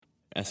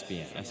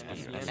SPN.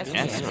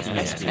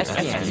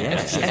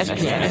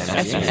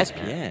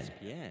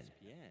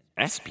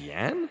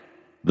 SPN?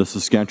 The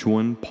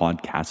Saskatchewan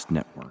Podcast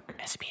Network.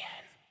 SPN.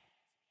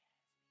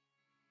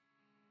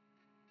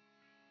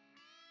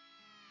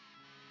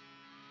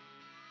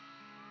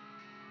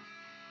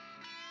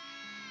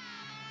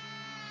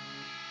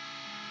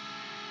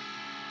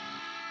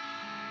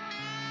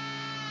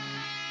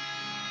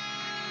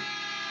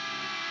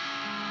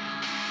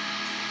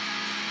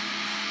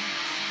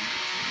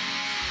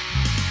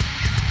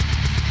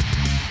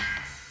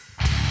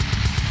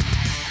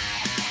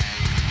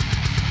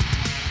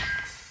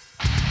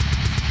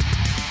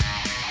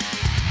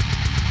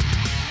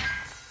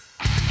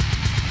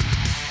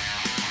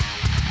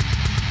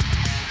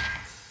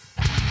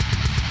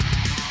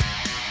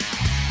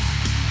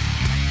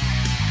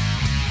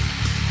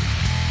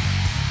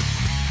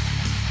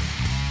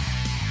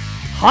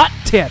 Hot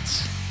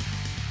tits.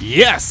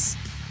 Yes!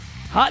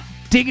 Hot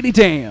diggity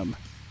damn.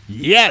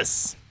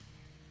 Yes!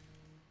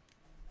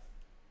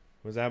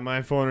 Was that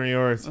my phone or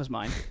yours? That was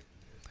mine.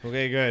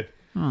 Okay, good.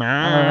 All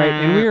right,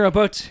 and we are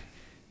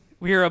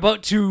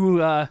about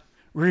to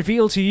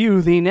reveal to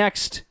you the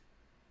next.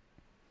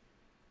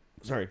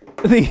 Sorry.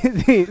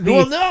 The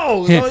Well,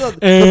 no.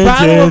 The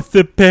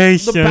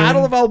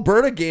Battle of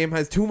Alberta game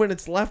has 2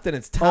 minutes left and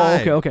it's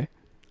tied. Okay.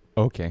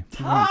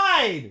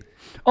 Tied.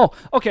 Oh,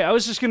 okay. I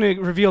was just gonna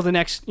reveal the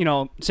next,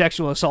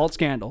 sexual assault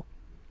scandal.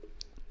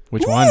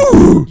 Which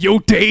one? Yo,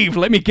 Dave,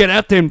 let me get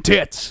at them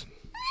tits.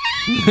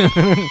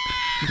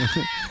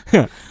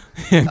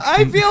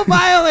 I feel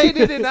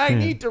violated and I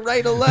need to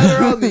write a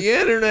letter on the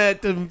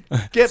internet to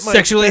get my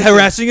Sexually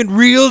harassing in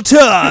real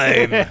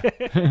time!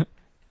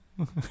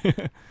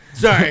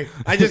 Sorry,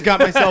 I just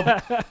got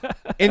myself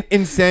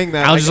in saying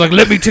that. I was just like,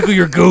 let me tickle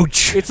your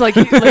gooch. It's like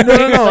no.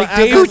 Like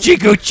Dave, Goochie,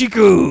 goochie,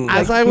 goo.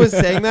 As I was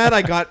saying that,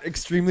 I got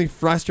extremely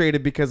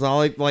frustrated because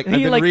I've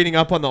been reading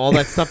up on all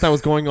that stuff that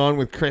was going on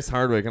with Chris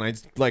Hardwick, and I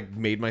just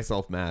made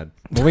myself mad.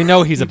 Well, we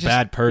know he's a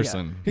bad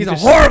person. He's a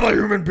horrible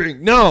human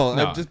being. No,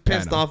 No, I'm just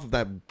pissed I know. off of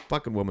that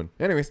fucking woman.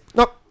 Anyways,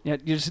 nope. Yeah,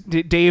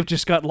 Dave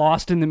just got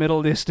lost in the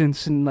middle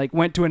distance and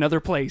went to another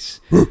place.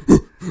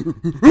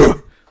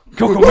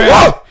 Coco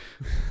mad.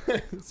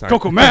 Sorry.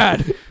 Coco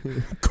mad.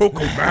 Coco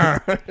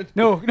mad.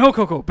 No,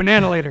 Coco.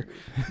 Banana later.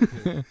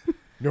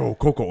 No,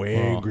 Coco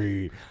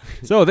angry.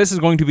 So this is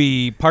going to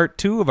be part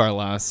 2 of our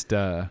last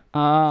Told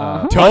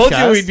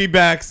podcast. you we'd be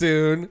back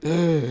soon.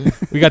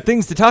 We got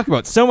things to talk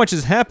about. So much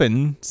has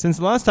happened since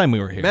the last time we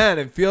were here. Man,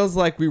 it feels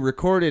like we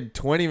recorded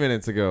 20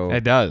 minutes ago.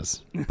 It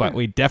does. But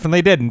we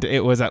definitely didn't.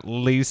 It was at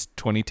least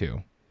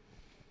 22.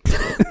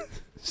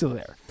 Still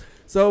there.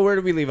 So where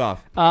did we leave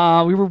off?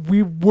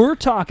 We were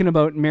talking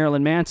about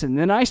Marilyn Manson.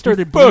 Then I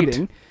started fucked.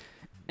 bleeding.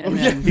 And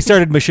then He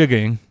started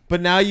mashugging. But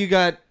now you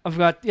got... I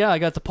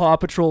got the Paw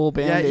Patrol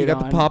Band-Aid you got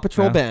on. the Paw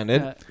Patrol Yeah.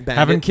 Bandit.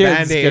 Having kids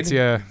Band-Aid. gets you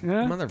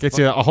Yeah. gets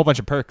you a whole bunch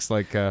of perks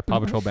like Paw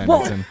Patrol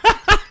Bandits and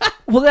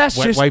Well, that's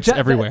wet just wipes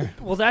everywhere.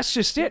 well, that's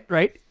just it,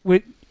 right?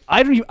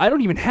 I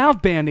don't even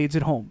have Band-Aids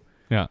at home.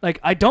 yeah.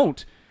 I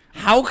don't.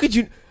 How could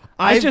you...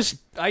 I just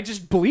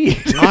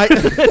bleed.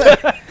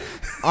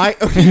 I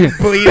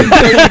bleed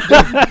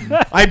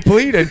until I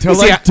bleed until You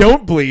see, I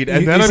don't bleed,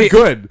 and then You I'm see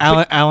good.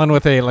 Alan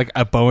with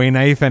a Bowie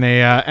knife and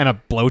a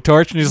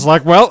blowtorch, and he's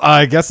like, "Well,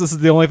 I guess this is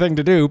the only thing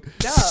to do."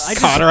 Yeah, I just-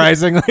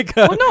 Cauterizing like.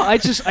 Well, no, I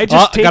just take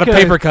got a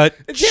paper cut.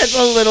 He has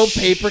a little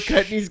paper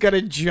cut, and he's got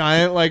a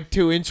giant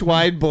 2-inch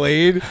wide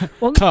blade.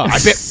 Well, Oh,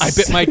 I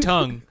bit my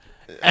tongue.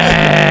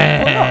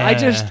 well, no,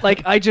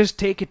 I just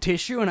take a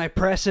tissue and I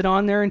press it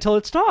on there until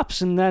it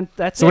stops, and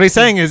that's So it. what he's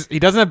saying is he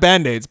doesn't have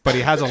Band-Aids, but he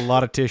has a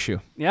lot of tissue.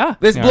 Yeah.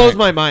 This Yeah, blows right.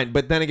 my mind,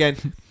 but then again,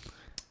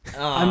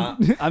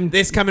 I'm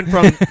this coming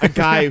from a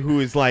guy who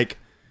is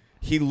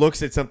he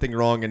looks at something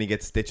wrong and he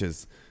gets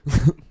stitches.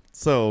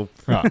 So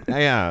Oh.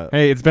 yeah.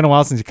 Hey, it's been a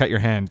while since you cut your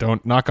hand.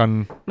 Don't knock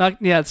on.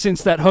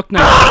 since that hook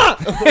knife.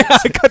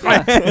 I cut my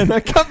hand. I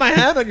cut my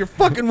hand on your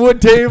fucking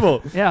wood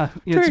table. Yeah.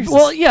 Jesus.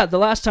 Well, yeah, the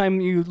last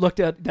time you looked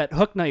at that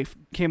hook knife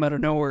came out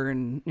of nowhere,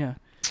 and yeah.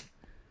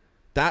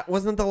 That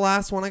wasn't the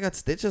last one I got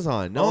stitches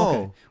on. No. Oh,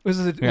 okay. Was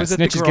it Yeah, was it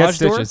the snitches get garage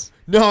door? stitches.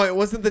 No, it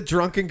wasn't the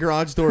drunken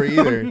garage door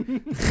either.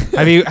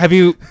 Have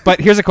you?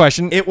 But here's a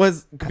question. It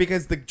was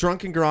because the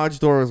drunken garage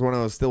door was when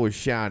I was still with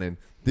Shannon.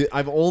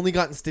 I've only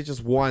gotten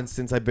stitches once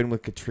since I've been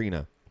with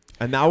Katrina.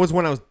 And that was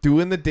when I was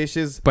doing the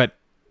dishes. But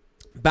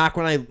Back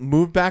when I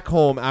moved back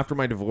home after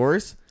my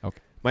divorce. Okay.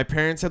 My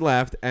parents had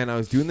left and I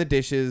was doing the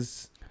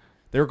dishes.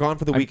 They were gone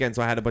for the weekend,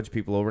 so I had a bunch of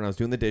people over and I was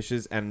doing the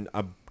dishes and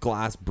a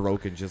glass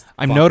broke and just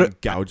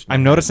gouged my I'm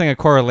hand. noticing a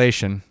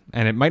correlation,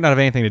 and it might not have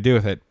anything to do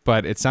with it,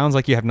 but it sounds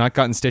like you have not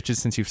gotten stitches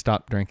since you've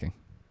stopped drinking.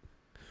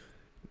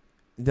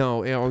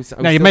 No, I was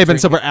Now you may have been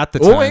sober at the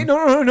time. Oh wait,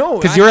 no.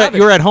 Because I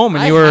you were at home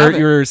and I you were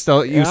haven't.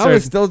 still I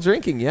was still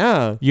drinking.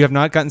 Yeah. You have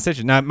not gotten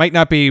stitches. Now it might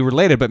not be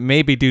related, but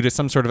maybe due to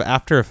some sort of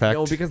after effect.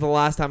 No, because the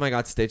last time I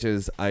got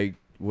stitches, I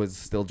was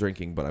still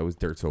drinking, but I was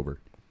dirt sober.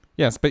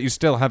 Yes, but you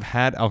still have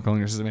had alcohol in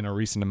your system in a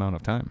recent amount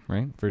of time,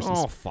 right? Versus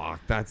Oh fuck,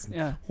 that's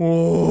Yeah.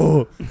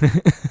 oh.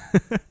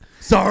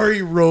 Sorry,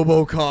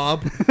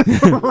 RoboCop.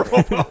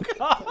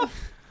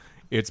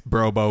 It's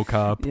Brobo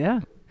Cup. Yeah.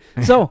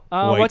 So,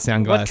 White what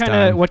sunglass kind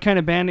time. of what kind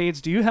of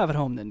Band-Aids do you have at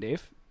home then,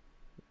 Dave?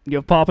 You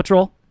have Paw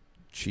Patrol,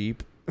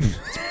 Cheap.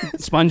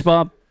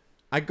 SpongeBob.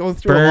 I go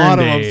through a lot of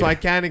them, Band-Aid. so I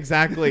can't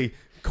exactly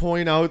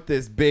coin out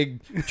this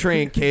big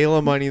Trey and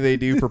Kayla money they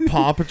do for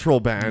Paw Patrol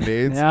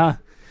Band-Aids. Yeah.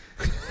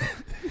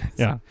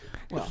 Yeah.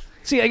 Well,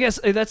 see, I guess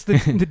that's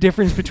the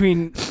difference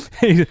between.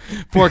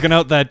 Forking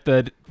out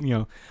that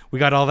we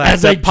got all that,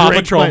 As I that Paw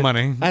drink Patrol my-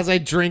 money. As I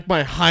drink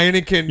my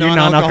Heineken You're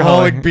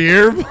non-alcoholic non-alcoholic.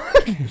 beer.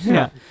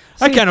 Yeah.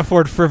 I can't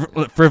afford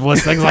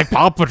frivolous things like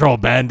Paw Patrol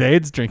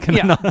Band-Aids. Drinking.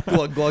 Yeah.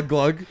 Glug, glug,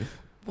 glug.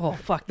 Well,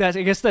 fuck that.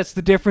 I guess that's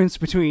the difference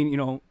between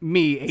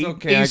me,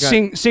 okay, a I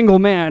got- single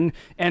man,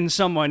 and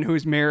someone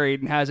who's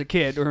married and has a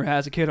kid or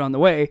has a kid on the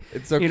way.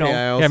 It's okay. You know,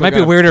 I also Yeah, it might be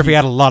got a weirder if he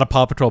had a lot of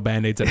Paw Patrol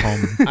Band-Aids at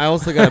home. I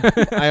also got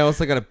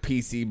a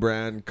PC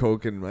brand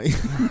Coke in my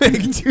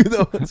make two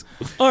those.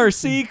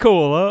 RC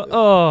Cola.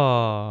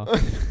 Oh.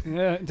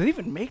 Do they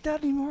even make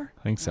that anymore?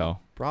 I think so.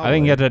 Probably. I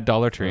think at a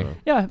Dollar Tree.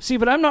 Yeah. See,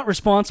 but I'm not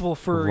responsible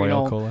for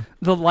Royal Cola.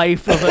 the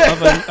life of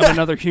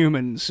another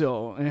human.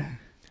 So.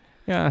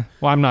 Yeah.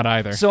 Well, I'm not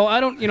either. So I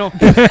don't,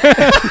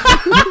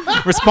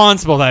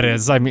 Responsible, that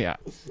is. I mean,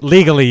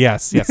 legally,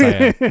 yes. Yes,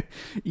 I am.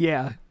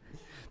 yeah.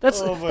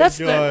 That's Oh my that's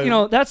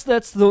God.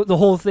 that's the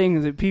whole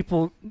thing that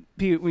people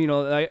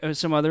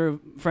some other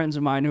friends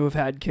of mine who have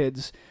had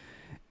kids,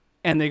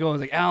 and they go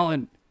like,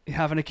 Alan,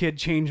 having a kid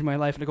changed my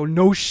life, and I go,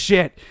 no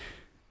shit.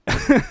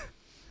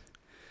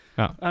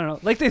 Oh. I don't know.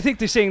 Like they're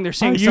saying I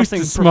something used to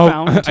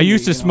profound. smoke. I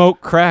used to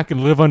smoke crack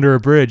and live under a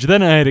bridge.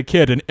 Then I had a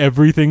kid, and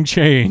everything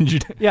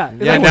changed. Yeah.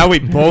 Yeah, now we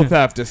both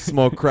have to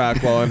smoke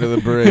crack while under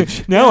the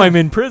bridge. Now I'm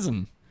in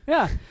prison.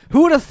 Yeah.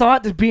 Who would have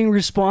thought that being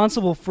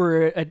responsible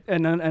for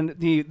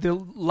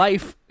the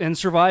life and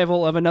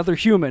survival of another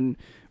human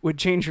would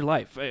change your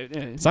life?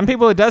 Some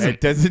people it doesn't.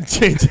 It doesn't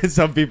change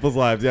some people's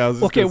lives. Yeah. I was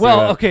just Okay, gonna say well,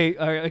 that. okay.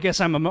 I guess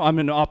I'm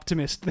an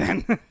optimist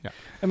then. Yeah.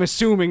 I'm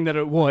assuming that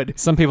it would.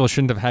 Some people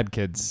shouldn't have had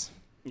kids,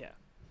 Yeah.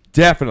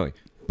 Definitely.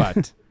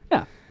 but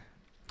Yeah.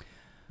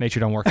 nature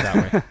don't work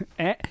that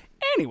way.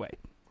 Anyway.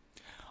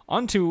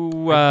 On to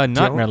not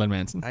don't- Marilyn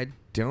Manson. I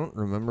don't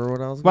remember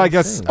what I was. Well, I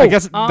gonna guess say. I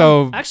guess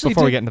though actually,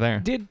 before we get into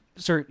there.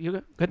 Sir,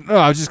 you good? No,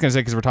 I was just gonna say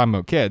because we're talking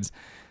about kids.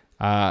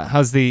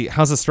 How's the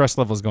stress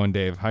levels going,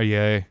 Dave? How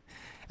you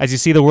as you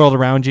see the world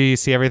around you, you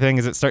see everything?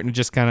 Is it starting to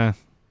just kind of?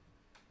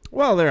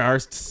 Well, there are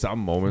some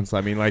moments.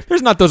 I mean, like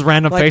There's not those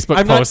random Like, Facebook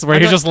I'm not- posts where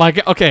I'm you're not- just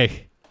like,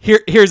 okay,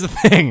 here's the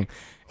thing.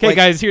 Okay, Like-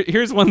 guys,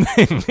 here's one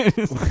thing.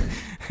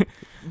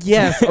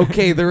 yes,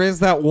 okay, there is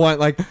that one.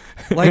 Like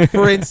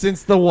for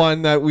instance, the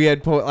one that we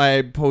had I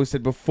had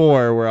posted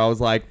before, where I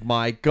was like,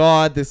 my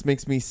God, this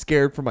makes me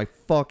scared for my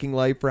fucking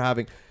life for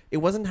having. It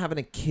wasn't having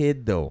a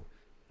kid though.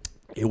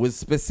 It was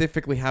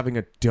specifically having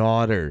a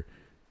daughter,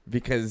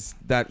 because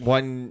that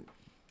one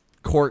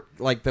court,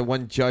 like the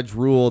one judge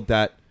ruled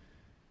that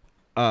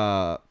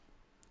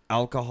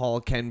alcohol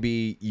can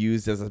be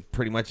used as a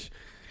pretty much,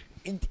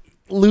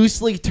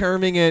 loosely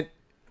terming it,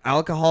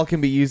 alcohol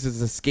can be used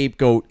as a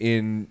scapegoat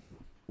in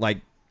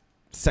like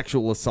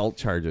sexual assault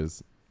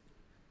charges.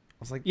 I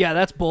was like, Yeah,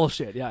 that's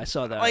bullshit. Yeah, I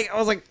saw that. I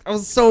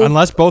was so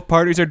Unless both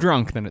parties are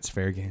drunk, then it's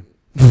fair game.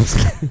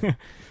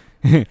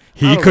 He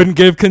don't couldn't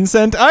give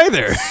consent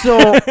either.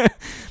 so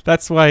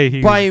That's why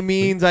he. by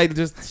means I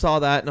just saw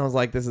that and I was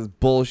like, this is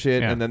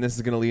bullshit. Yeah. And then this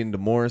is gonna lead into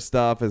more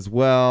stuff as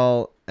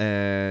well,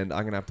 and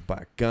I'm gonna have to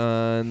buy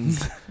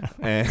guns.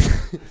 And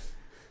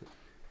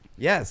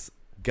yes,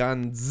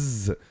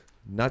 guns,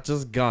 not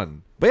just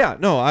gun. But yeah,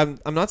 no, I'm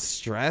not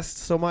stressed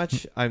so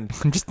much. I'm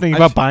just thinking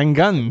I'm about j- buying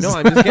guns. no,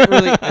 I'm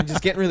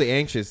just getting really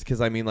anxious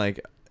because I mean, like,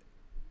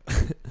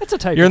 that's a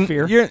type you're of in,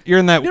 fear. You're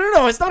in that.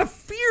 no, it's not a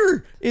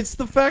fear. It's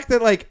the fact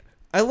that like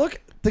I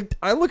look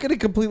at it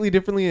completely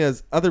differently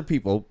as other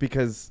people,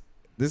 because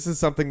this is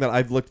something that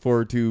I've looked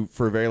forward to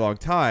for a very long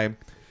time.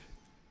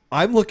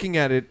 I'm looking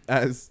at it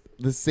as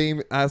the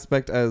same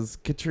aspect as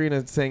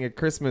Katrina saying at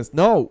Christmas,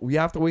 no, we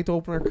have to wait to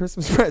open our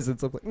Christmas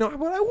presents. I'm like, no,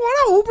 but I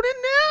want to open it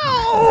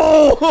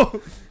now.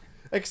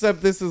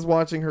 Except this is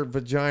watching her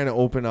vagina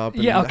open up.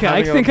 And Yeah, okay. I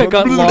having think a I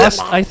got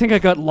lost. I think I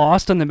got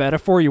lost on the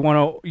metaphor. You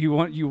want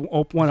to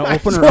open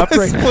her up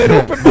right now. split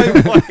open my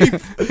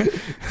wife.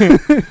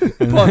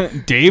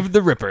 Dave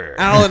the Ripper.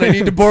 Alan, I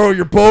need to borrow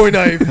your Bowie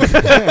knife.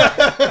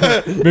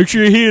 Make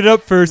sure you heat it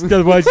up first,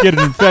 otherwise you get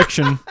an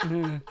infection.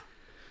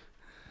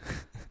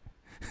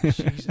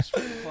 Jesus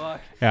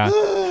fuck. Yeah,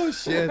 Oh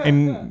shit.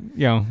 and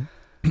no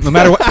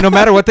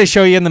matter what they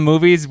show you in the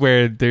movies,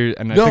 where there,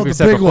 and I No, think we the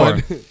said big before,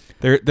 one.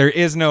 there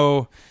is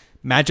no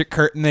magic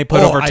curtain they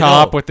put Oh, over I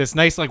top know. with this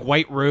nice like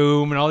white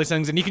room and all these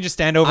things, and you can just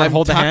stand over and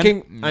hold the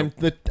hand.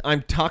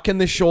 I'm tucking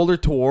the shoulder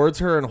towards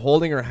her and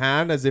holding her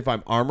hand as if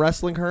I'm arm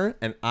wrestling her,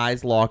 and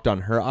eyes locked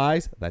on her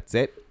eyes. That's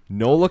it.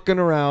 No looking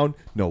around.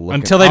 No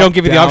looking Until they up, don't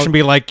give you the down. option to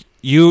be like,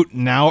 you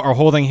now are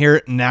holding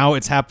here, now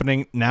it's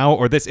happening now,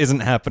 or this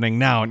isn't happening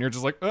now, and you're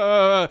just like,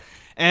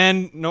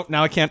 and nope,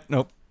 now I can't,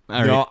 nope.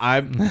 All No, right.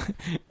 I'm.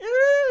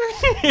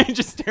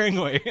 Just staring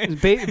away.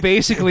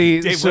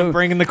 Basically, Dave so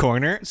Whispering in the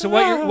corner.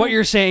 what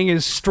you're saying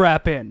is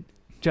strap in.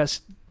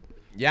 Just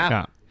Yeah.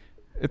 Yeah.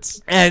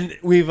 It's And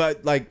we've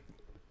like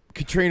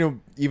Katrina,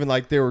 even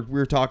like we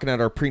were talking at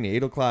our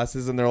prenatal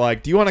classes, and they're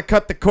like, "Do you want to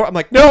cut the cord?" I'm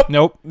like, "Nope,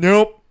 nope.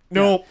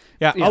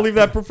 Yeah. I'll leave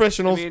that to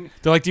professionals." I mean,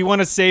 They're like, "Do you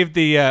want to save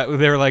the?"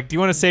 They're like, "Do you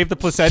want to save the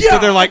placenta?"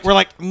 Yeah. We're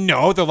like,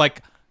 "No." They're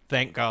like,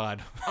 "Thank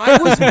God." I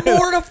was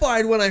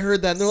mortified when I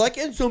heard that. And they're like,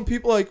 and some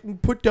people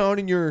like put down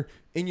in your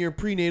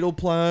prenatal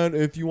plan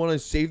if you want to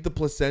save the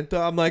placenta.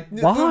 I'm like,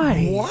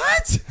 Why?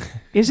 What?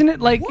 isn't it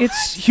like What?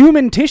 it's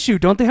human tissue?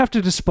 Don't they have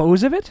to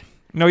dispose of it?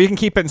 No, you can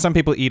keep it, and some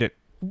people eat it.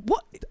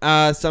 What?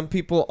 Some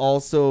people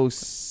also.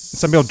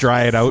 Some people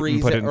dry it out and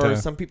freeze put it or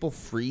into. some people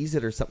freeze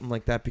it or something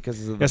like that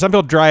because of the Yeah, some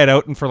people dry it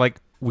out and for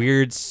like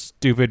weird,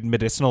 stupid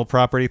medicinal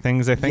property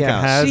things. I think Yeah.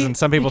 it has, See, and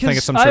some people think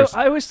it's some because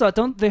sort of. I always thought,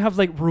 don't they have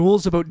like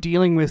rules about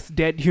dealing with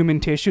dead human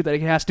tissue that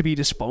it has to be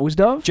disposed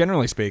of?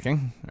 Generally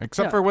speaking,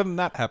 except Yeah. for when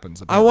that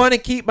happens. I want to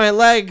keep my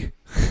leg.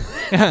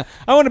 I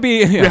want to be.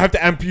 You Yeah. have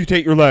to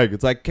amputate your leg.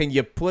 It's like, can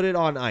you put it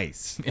on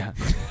ice? Yeah.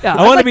 Yeah,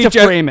 I wanna I'd be like to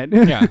gen- frame it.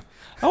 Yeah.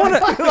 I want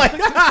to.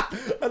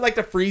 I'd like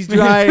to freeze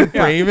dry and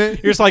frame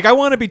it. You're just like, I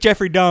want to be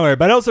Jeffrey Dahmer,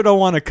 but I also don't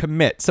want to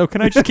commit. So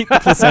can I just keep the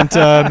placenta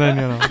and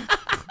then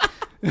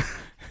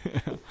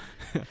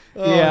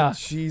Oh, Yeah.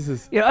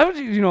 Jesus. Yeah, I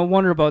would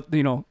wonder about the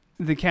thing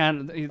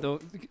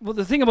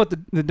about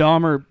the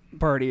Dahmer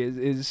party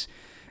is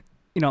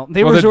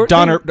they Well, resort.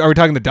 Are we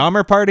talking the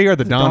Dahmer party or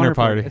the Donner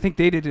party? I think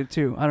they did it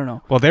too. I don't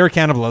know. Well, they were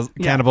cannibals,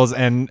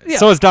 and Yeah.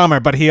 so is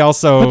Dahmer, but he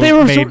also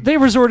But made. they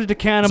resorted to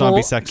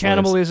zombie sex slaves.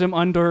 cannibalism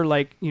under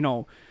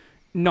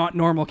not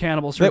normal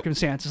cannibal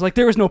circumstances. Like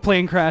there was no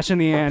plane crash in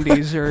the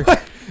Andes or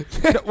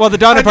Well, the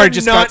Donner Under party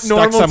just got not stuck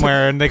normal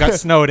somewhere and they got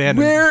snowed in.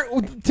 Where?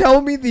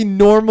 Tell me the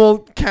normal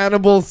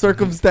cannibal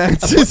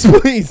circumstances,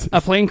 please.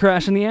 a plane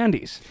crash in the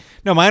Andes.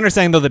 No, my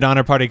understanding though, the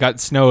Donner party got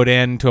snowed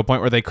in to a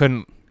point where they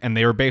couldn't, and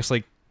they were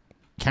basically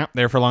camped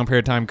there for a long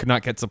period of time, could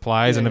not get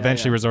supplies, and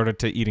eventually resorted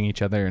to eating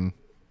each other, and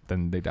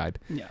then they died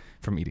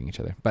from eating each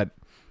other. But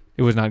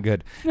it was not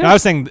good. Yeah. No, I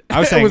was saying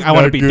was I want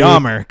to not be good.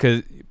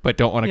 Dahmer, but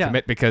don't want to Yeah.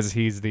 commit because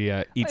he's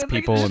the eats Like,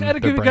 people there's and their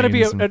gotta be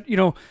brains.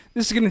 and-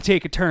 this is going to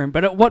take a turn.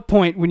 But at what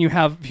point, when you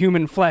have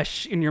human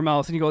flesh in your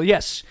mouth and you go,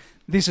 yes,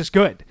 this is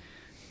good,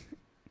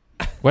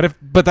 What if?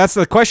 But that's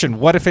the question.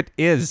 What if it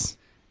is?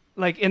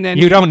 and then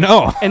You don't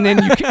know. and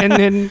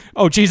then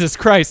Oh, Jesus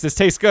Christ! This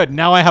tastes good.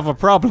 Now I have a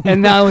problem.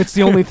 and now it's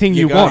the only thing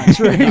you got- want,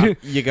 right?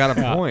 You got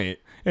a point.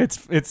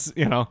 It's it's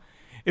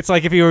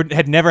like if you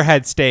had never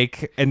had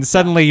steak and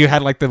suddenly you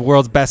had like the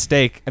world's best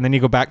steak, and then you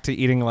go back to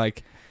eating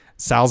like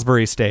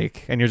Salisbury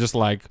steak, and you're just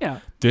like, Yeah.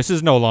 this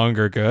is no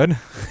longer good.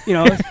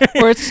 Or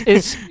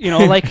it's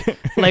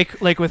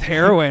like with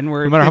heroin,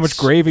 where No matter how much it's-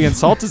 gravy and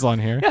salt is on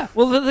here. Yeah,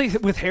 well,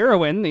 with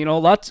heroin,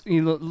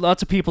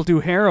 lots of people do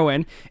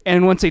heroin,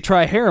 and once they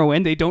try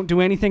heroin, they don't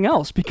do anything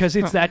else because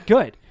it's that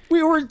good.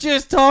 We were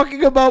just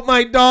talking about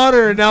my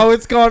daughter, and now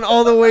it's gone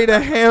all the way to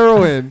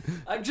heroin.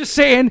 I'm just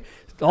saying,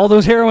 all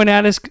those heroin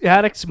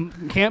addicts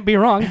can't be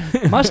wrong.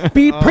 Must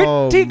be pretty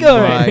Oh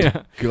good.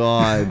 my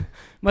God.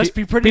 Must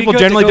be pretty People good.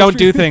 generally to go don't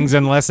do through- things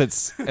unless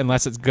it's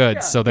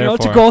good. So therefore,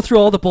 to go through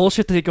all the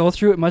bullshit that they go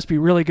through, it must be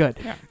really good.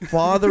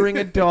 Fathering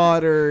a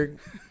daughter,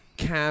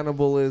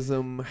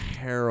 cannibalism,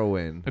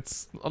 heroin.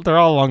 they're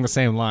all along the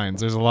same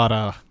lines. There's a lot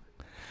of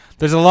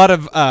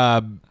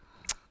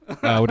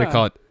what do you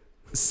call it?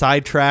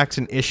 Sidetracks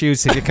and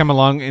issues that could come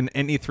along in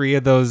any three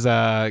of those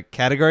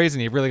categories,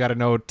 and you really got to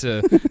know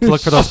to look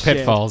for those Shit.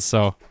 pitfalls.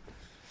 So,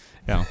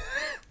 yeah.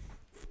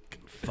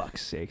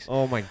 Fuck's sakes.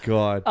 Oh my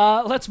God.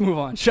 Let's move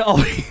on, shall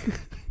we?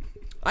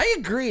 I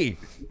agree.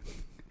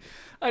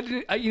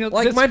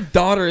 This, My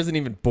daughter isn't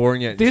even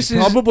born yet. this She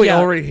is- probably yeah.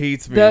 already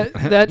hates me. that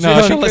No,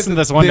 just- she'll listen to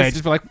this one day.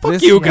 Just be like, "Fuck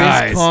this, you This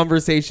guys."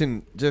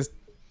 conversation just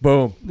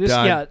boom. This,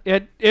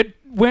 done. it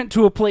went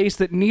to a place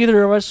that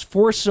neither of us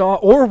foresaw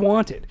or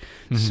wanted.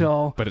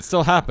 So But it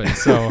still happened.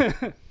 So,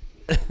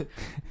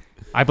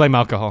 I blame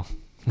alcohol.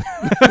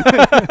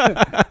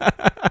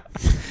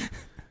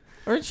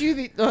 Aren't you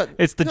the?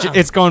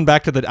 It's going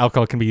back to the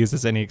alcohol can be used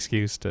as any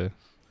excuse to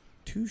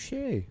Touche. There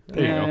you go.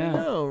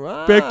 Yeah. All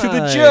right. back to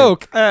the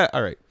joke.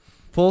 All right,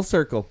 Full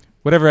circle.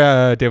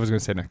 whatever Dave was going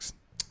to say next.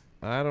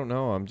 I don't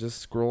know. I'm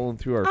just scrolling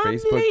through our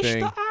Facebook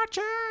thing.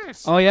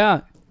 archers. Oh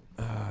yeah,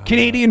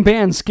 Canadian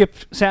band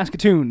skipped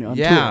Saskatoon on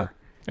Yeah. tour.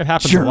 It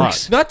happens Jerks. a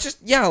lot. Not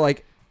just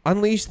like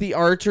Unleash the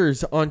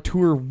Archers on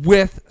tour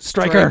with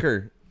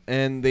Stryker.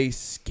 and they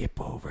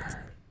skip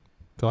over.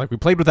 They're like, we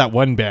played with that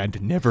one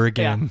band, never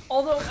again.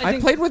 Although I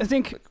played with- I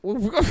think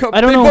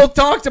I don't they know. both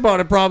talked about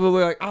it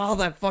probably like,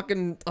 that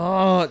fucking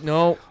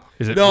no.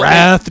 Is it No,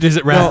 Wrath? Is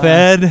it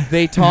Wrath-Ed?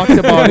 They talked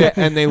about it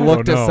and they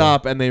looked us know.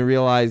 up and they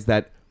realized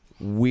that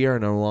we are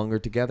no longer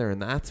together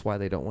and that's why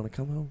they don't want to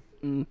come home.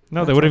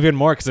 No, they would have been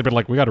more because they'd been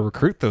like, we got to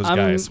recruit those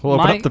guys. We'll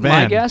open my, up the My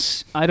band.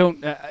 guess, I don't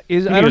I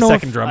need don't a know.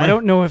 second drummer. I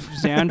don't know if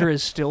Xandra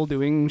is still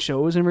doing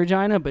shows in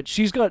Regina, but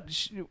she's got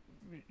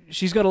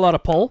a lot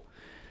of pull.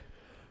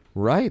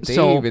 Right. They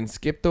So- even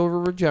skipped over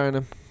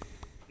Regina.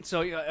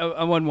 So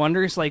one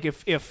wonders, like,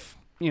 if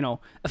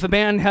a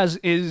band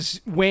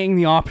is weighing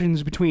the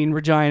options between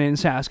Regina and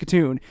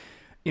Saskatoon,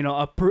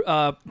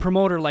 a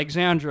promoter like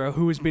Xandra,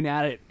 who has been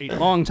at it a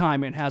long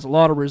time and has a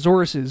lot of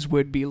resources,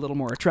 would be a little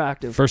more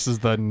attractive. Versus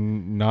the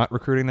not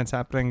recruiting that's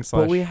happening.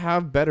 But we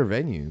have better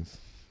venues.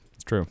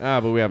 It's true.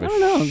 But we have I don't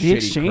know. The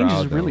exchange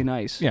crowd, is really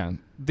nice. Yeah.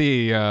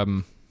 The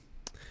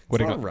what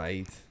do you got?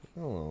 Right.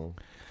 Oh.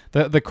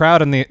 The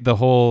crowd and the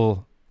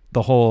whole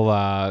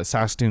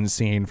Saskatoon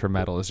scene for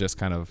metal is just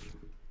kind of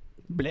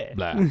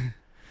blah.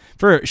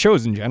 For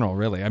shows in general,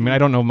 really. I mean, I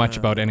don't know much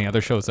about any other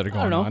shows that are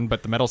going on,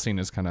 but the metal scene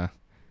is kind of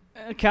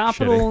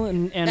Capital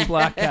and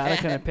Black Cat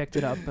kind of picked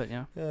it up, but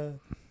yeah. anyway.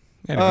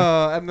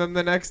 And then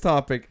the next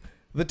topic.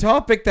 The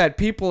topic that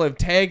people have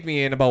tagged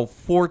me in about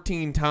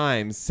 14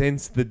 times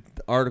since the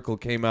article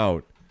came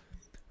out.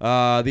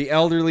 The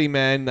elderly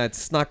men that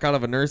snuck out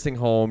of a nursing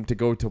home to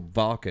go to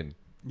Vaughan.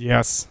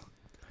 Yes.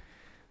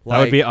 That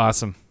would be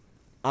awesome.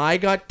 I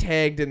got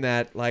tagged in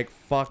that like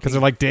fucking because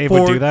they're like, Dave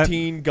would do that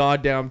 14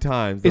 goddamn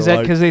times. Is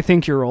that because they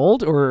think you're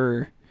old,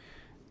 or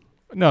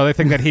no? They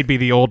think that he'd be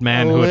the old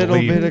man who would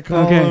leave. A little bit of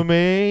column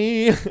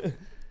A.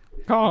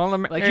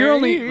 Column like you're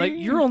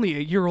only a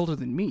year older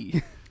than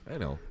me. I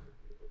know.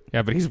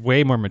 Yeah, but he's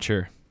way more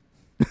mature.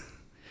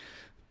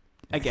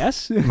 I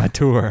guess.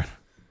 Mature.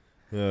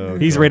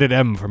 He's rated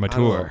M for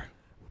mature.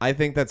 I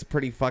think that's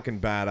pretty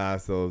fucking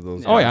badass.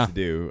 Those guys to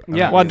do.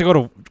 Yeah. Well,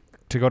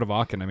 to go to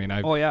Vaughan. I mean,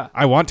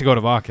 I want to go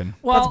to Vaughan.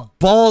 Well,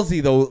 that's ballsy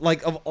though.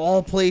 Like of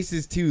all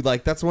places too.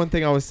 Like that's one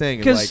thing I was saying.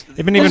 Because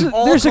like,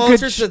 there's a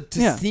good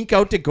to sneak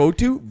out to go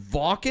to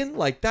Vaughan.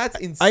 Like that's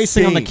insane.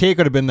 Icing on the cake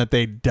would have been that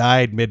they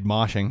died mid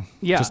moshing.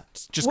 Yeah,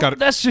 just got.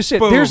 That's just it.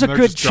 Boom, there's a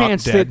good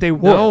chance that they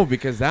would. No,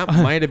 because that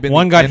might have been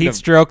one got heat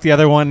stroke, the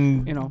other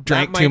one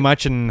drank too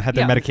much and had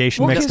their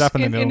medication mixed up,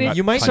 and then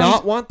you might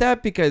not want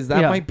that because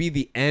that might be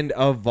the end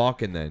of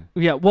Vaughan then.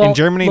 Yeah, well, in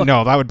Germany,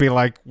 no, that would be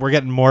like we're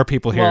getting more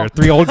people here.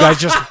 3 old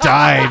guys just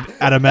died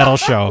at a metal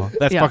show.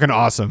 That's fucking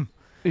awesome.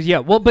 Yeah,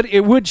 well, but it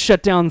would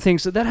shut down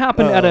things. That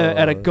happened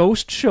at a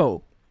ghost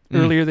show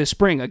earlier this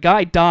spring. A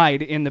guy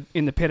died in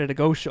the pit at a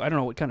ghost show. I don't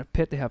know what kind of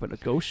pit they have at a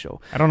ghost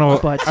show. I don't know,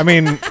 but I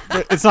mean,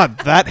 it's not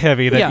that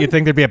heavy that you'd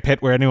think there'd be a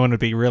pit where anyone would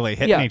be really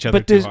hitting each other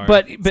too hard.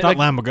 But it's not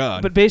Lamb of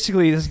God. But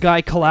basically, this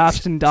guy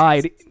collapsed and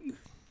died,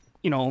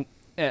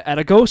 at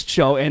a ghost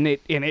show, and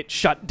it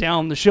shut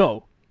down the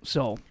show.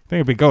 So I think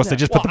it'd be ghosts. They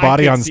just put the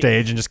body on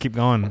stage and just keep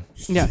going.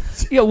 Yeah.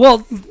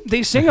 Well,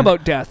 they sing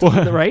about death,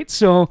 right?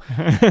 So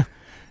if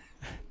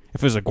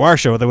it was a Guar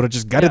show, they would have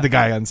just gutted the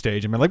guy on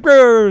stage and been like,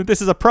 "Bro,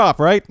 this is a prop,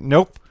 right?"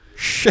 Nope.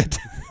 Shit.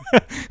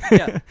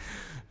 Yeah.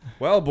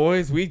 Well,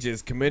 boys, we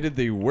just committed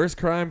the worst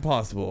crime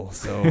possible.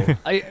 So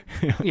I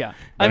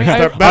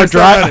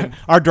mean,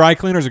 our dry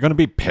cleaners are going to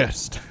be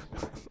pissed.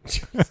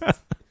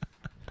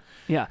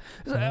 Yeah.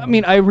 I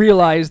mean, I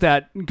realize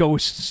that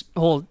ghosts'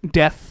 whole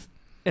death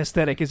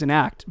aesthetic is an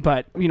act,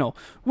 but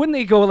when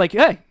they go like,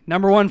 "Hey,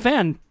 #1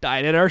 fan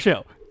died at our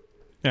show,"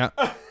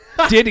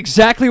 did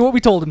exactly what we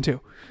told him to.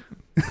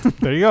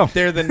 There you go.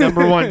 They're the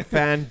 #1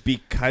 fan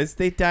because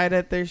they died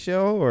at their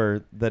show,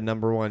 or the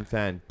 #1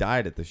 fan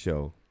died at the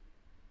show?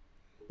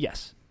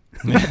 Yes.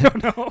 I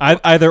don't know.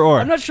 Either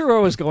or. I'm not sure where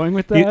I was going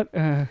with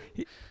that.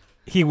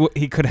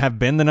 He could have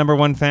been the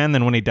 #1 fan.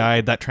 Then when he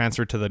died, that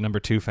transferred to the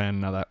 #2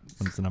 fan. Now that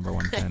one's the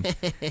 #1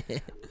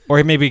 fan. Or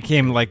he maybe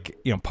became like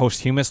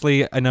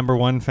posthumously a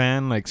 #1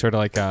 fan, like sort of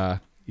like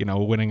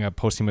winning a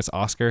posthumous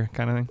Oscar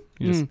kind of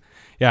thing.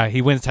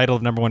 He wins the title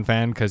of #1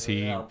 fan because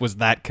he was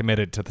that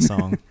committed to the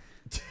song.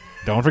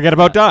 Don't forget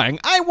about dying.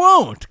 I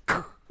won't.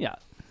 Yeah.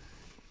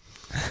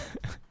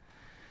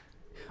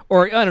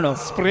 Or I don't know,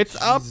 spritz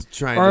up.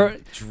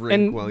 Trying to drink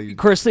and while you. Of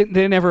course,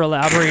 they never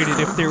elaborated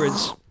if there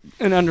was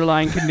an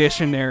underlying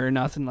condition there or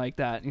nothing like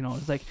that.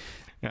 It's like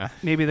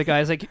maybe the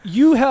guy's like,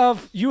 you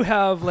have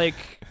like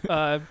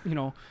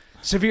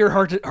severe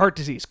heart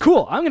disease.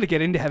 Cool. I'm gonna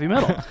get into heavy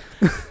metal.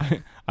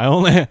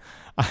 I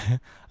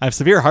have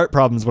severe heart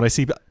problems when I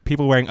see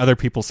people wearing other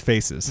people's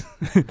faces.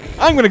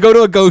 I'm gonna go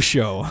to a ghost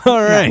show.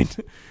 All right.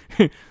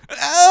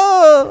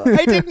 Oh,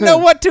 I didn't know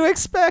what to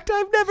expect.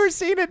 I've never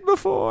seen it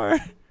before.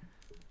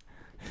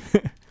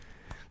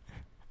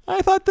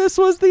 I thought this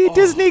was the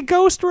Disney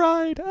Ghost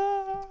Ride.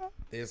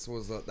 That was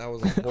a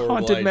horrible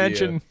Haunted idea.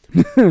 Mansion.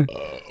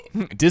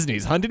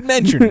 Disney's Haunted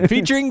Mansion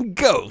featuring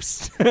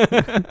ghosts.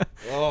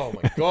 Oh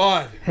my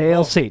God!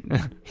 Hail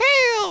Satan!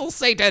 Hail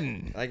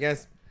Satan! I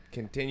guess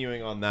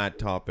continuing on that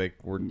topic,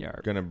 we're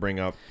gonna bring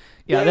up.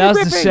 Yeah, that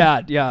was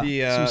sad. Yeah,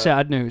 some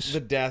sad news. The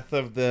death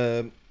of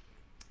the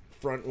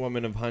front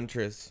woman of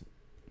Huntress,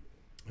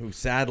 who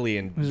sadly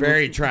and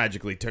very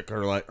tragically took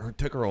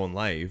her own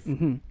life.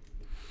 Mm-hmm.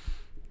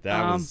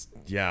 That was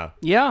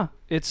Yeah,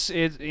 it's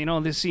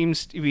this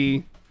seems to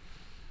be.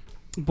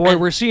 Boy,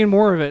 we're seeing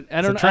more of it.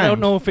 I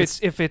don't know if it's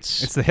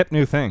the hip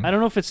new thing. I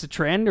don't know if it's the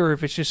trend or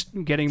if it's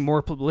just getting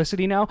more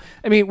publicity now.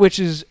 I mean, which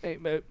is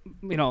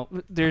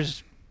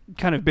there's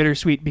kind of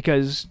bittersweet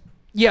because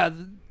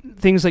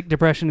things like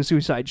depression and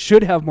suicide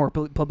should have more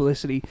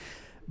publicity,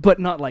 but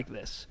not like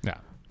this. Yeah.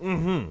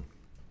 Mm-hmm.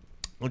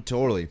 Oh,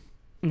 totally.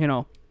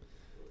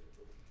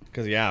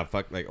 Because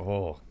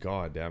oh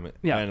God damn it.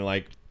 Yeah. And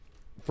like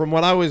from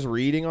what I was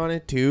reading on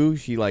it too,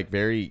 she like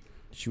very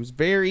she was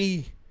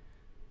very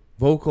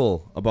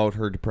vocal about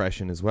her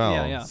depression as well.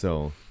 Yeah, yeah.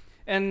 So,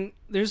 and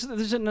there's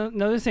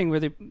another thing where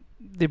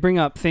they bring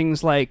up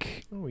things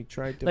like we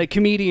tried to like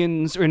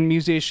comedians and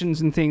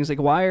musicians and things like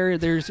why are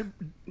there's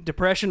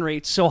depression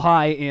rates so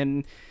high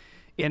in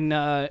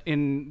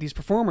these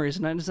performers,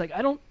 and I'm just like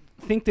I don't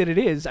think that it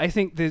is. I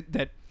think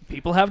that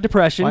people have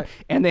depression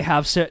and they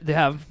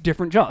have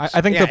different jobs.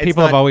 I think that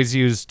people have always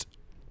used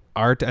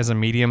art as a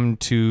medium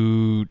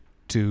to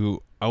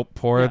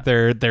outpour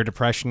their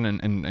depression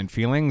and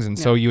feelings, and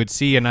so you would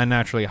see an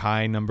unnaturally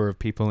high number of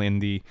people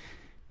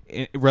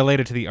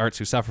related to the arts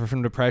who suffer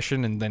from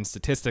depression, and then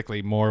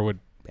statistically more would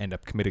end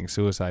up committing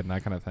suicide and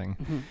that kind of thing.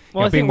 Mm-hmm.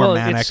 Well, I think more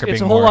manic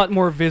it's a whole lot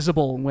more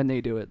visible when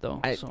they do it, though.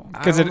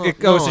 Because it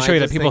goes to show you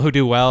that people who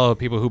do well,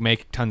 people who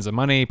make tons of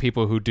money,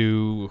 people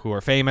who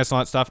are famous, and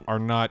all that stuff, are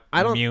not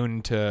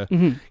immune to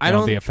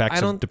the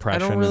effects of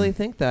depression. I don't really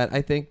think that.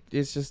 I think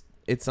it's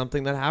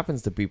something that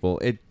happens to people.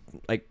 It's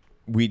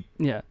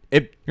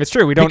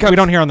true. We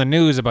don't hear on the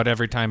news about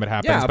every time it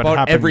happens, but it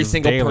happens every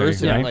single daily,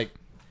 person. right? Like,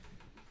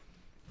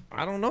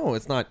 I don't know.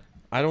 It's not.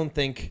 I don't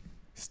think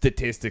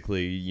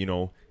statistically,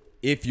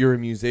 if you're a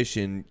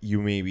musician,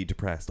 you may be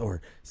depressed, or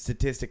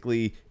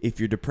statistically, if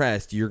you're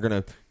depressed, you're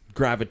gonna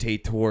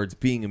gravitate towards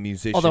being a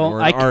musician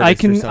or an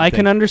artist. I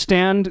can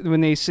understand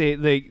when they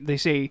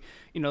say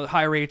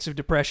high rates of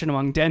depression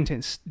among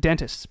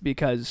dentists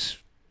because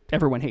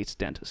everyone hates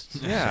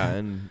dentists. Yeah,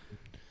 and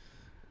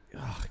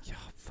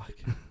fuck,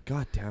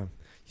 god damn,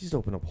 you just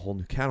opened up a whole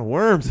new can of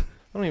worms.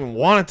 I don't even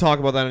want to talk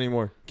about that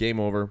anymore. Game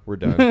over. We're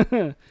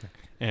done.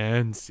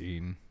 And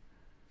scene.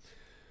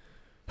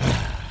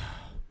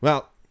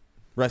 Well,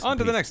 on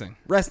to the next thing.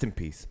 Rest in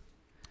peace.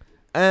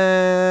 Bringing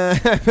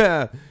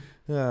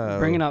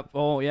up,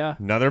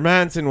 another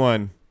Manson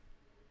one.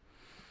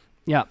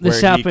 Yeah, this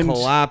happened. He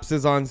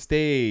collapses on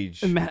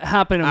stage. It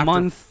happened a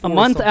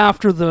month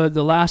after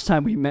the last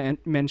time we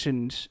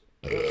mentioned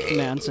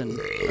Manson,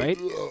 right?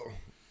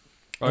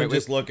 I'm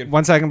just looking.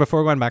 1 second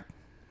before going back.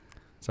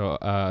 So,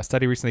 a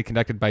study recently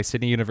conducted by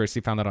Sydney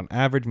University found that on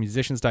average,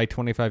 musicians die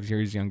 25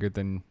 years younger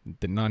than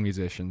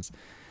non-musicians.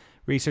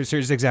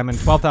 Researchers examined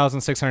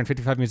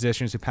 12,655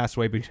 musicians who passed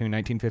away between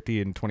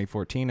 1950 and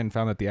 2014 and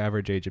found that the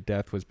average age of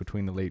death was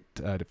between the late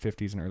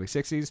 50s and early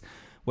 60s.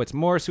 What's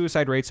more,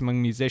 suicide rates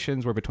among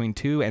musicians were between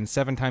 2 and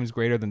 7 times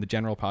greater than the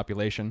general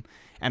population,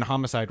 and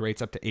homicide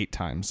rates up to 8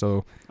 times.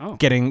 So,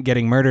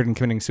 getting murdered and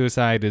committing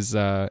suicide is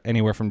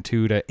anywhere from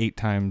 2 to 8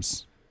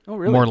 times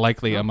more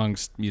likely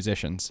amongst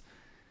musicians.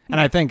 And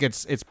I think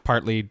it's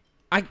partly...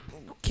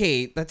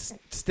 that's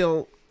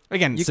still...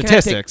 Again,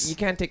 statistics. You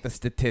can't take the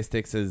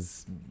statistics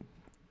as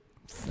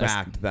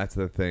fact. That's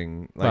the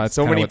thing. Like,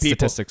 so many people...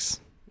 statistics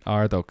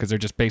are, though, because they're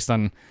just based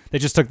on... They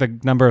just took the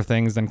number of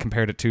things and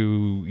compared it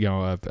to,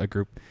 a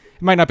group.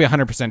 It might not be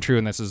 100% true,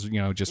 and this is,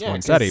 just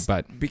one study,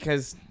 but...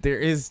 Because there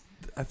is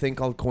a thing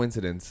called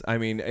coincidence. I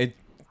mean, it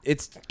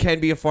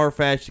can be a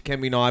far-fetched, it can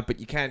be not, but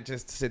you can't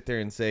just sit there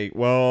and say,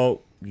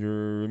 well,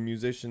 you're a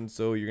musician,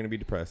 so you're going to be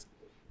depressed.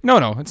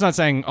 No, it's not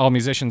saying all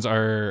musicians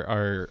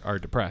are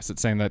depressed.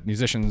 It's saying that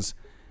musicians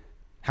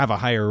have a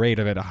higher rate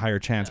of it, a higher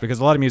chance, because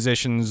a lot of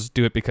musicians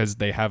do it because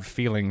they have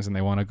feelings and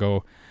they want to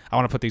go, I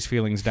want to put these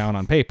feelings down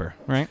on paper,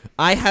 right?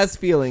 I has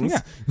feelings.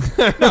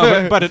 Yeah.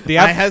 No, but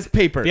I has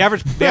paper. The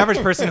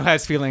average person who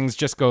has feelings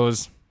just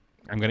goes,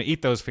 I'm going to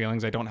eat those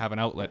feelings. I don't have an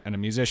outlet. And a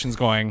musician's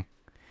going,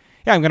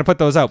 yeah, I'm going to put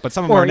those out, but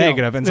some of them are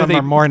negative, and some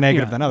are more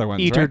negative than other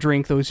ones. Eat or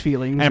drink those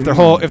feelings. And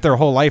if their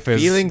whole life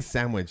is feeling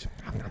sandwich,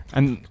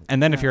 and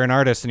then if you're an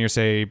artist and you're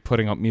say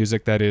putting out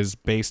music that is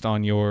based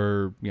on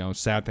your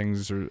sad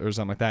things or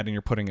something like that, and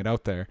you're putting it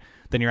out there,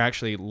 then you're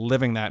actually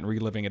living that and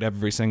reliving it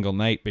every single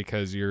night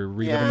because you're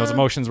reliving those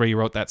emotions where you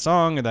wrote that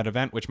song or that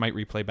event, which might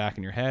replay back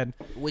in your head.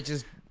 Which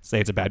is say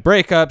it's a bad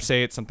breakup,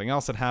 say it's something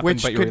else that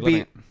happened, but you're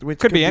reliving it. Which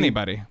could be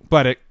anybody,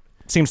 but it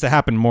seems to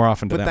happen more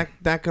often to them. But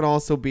that could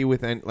also be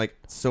with like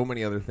so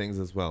many other things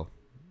as well.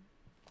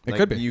 It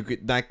could be. You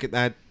could that could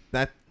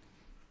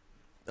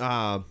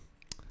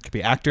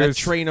be actors. A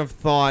train of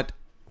thought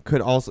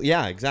could also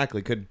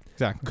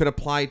could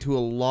apply to a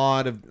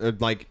lot of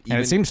like. Even,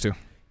 and it seems to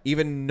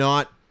even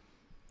not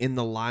in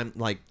the lime,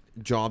 like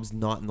jobs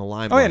not in the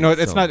limelight. Oh yeah, no,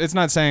 it's not. It's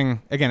not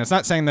saying again. It's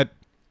not saying that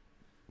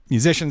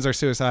musicians are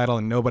suicidal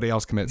and nobody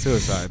else commits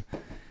suicide.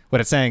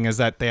 What it's saying is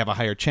that they have a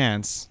higher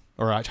chance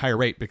or a higher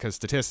rate because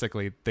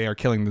statistically they are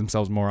killing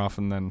themselves more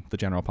often than the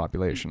general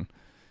population.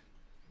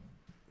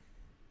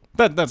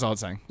 That's all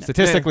it's saying.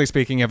 Statistically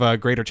speaking, you have a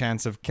greater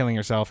chance of killing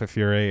yourself if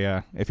you're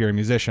a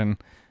musician.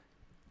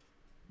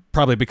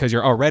 Probably because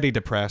you're already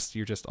depressed.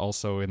 You're just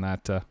also in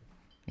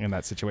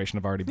that situation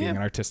of already being an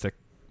artistic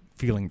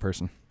feeling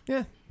person.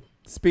 Yeah.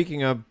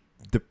 Speaking of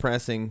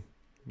depressing,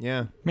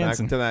 Manson.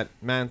 Back to that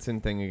Manson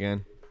thing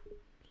again.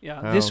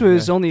 Yeah, this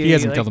was only he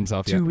hasn't killed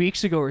himself 2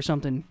 weeks ago or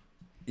something.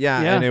 Yeah,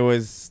 and it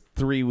was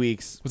 3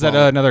 weeks. Was that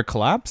another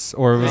collapse,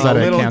 or was that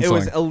a canceling? It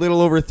was a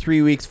little over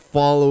 3 weeks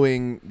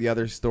following the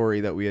other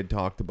story that we had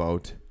talked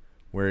about,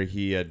 where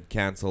he had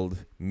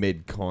canceled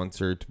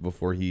mid-concert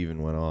before he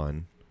even went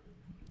on.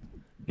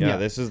 Yeah,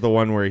 this is the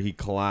one where he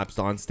collapsed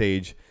on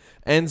stage.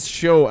 ends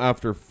show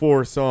after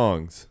 4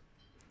 songs.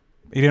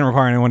 He didn't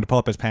require anyone to pull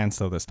up his pants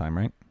though this time,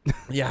 right?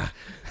 Yeah.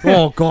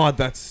 Oh God,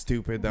 that's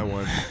stupid. That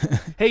one.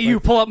 Hey, you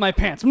pull up my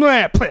pants.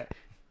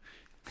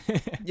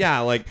 Yeah,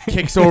 like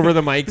kicks over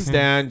the mic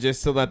stand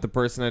just so that the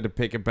person had to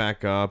pick it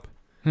back up,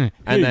 and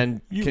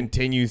then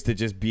continues to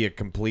just be a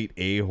complete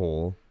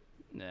a-hole.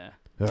 Nah.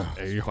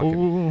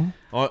 Fucking,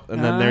 oh,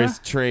 and then there's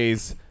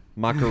Trey's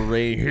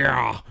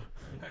Macarena.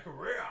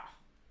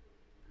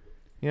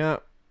 Yeah,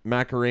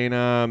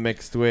 Macarena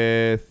mixed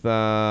with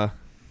Metallica.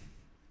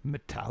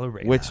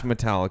 which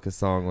Metallica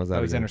song was that?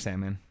 That was again? Enter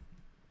Sandman.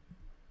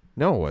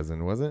 No, it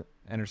wasn't. Was it?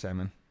 Enter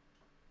Sandman.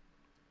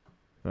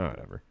 Oh,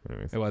 whatever.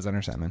 Anyways. It was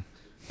Enter Sandman.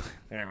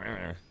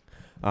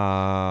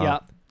 Yeah.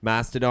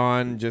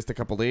 Mastodon just a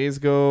couple days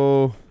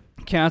ago.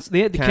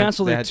 They had to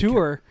cancel their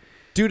tour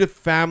due to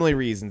family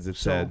reasons. It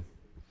said.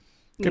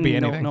 Could be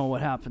anything. Don't know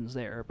what happens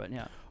there, but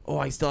yeah. Oh,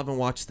 I still haven't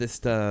watched this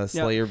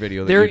Slayer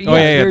video. There, That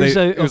there's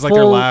it was a like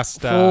their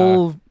last,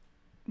 full,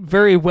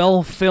 very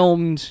well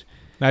filmed.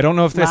 I don't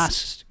know if this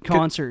last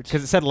concert,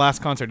 because it said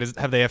last concert.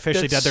 Have they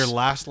officially done their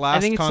last I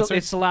think concert?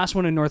 it's the last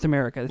one in North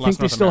America. I think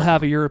they North still America.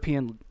 have a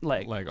European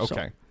leg.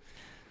 Okay.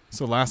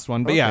 So last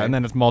one, but yeah, and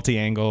then it's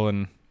multi-angle,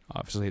 and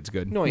obviously it's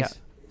good. Noise. Yeah.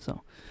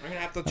 So I'm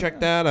gonna have to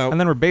check that out. And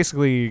then we're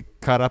basically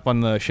caught up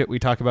on the shit we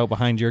talk about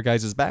behind your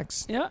guys'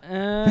 backs. yeah,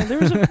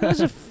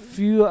 there's a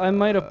few. I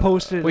might have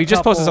posted. Well, you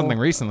just posted something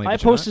recently. I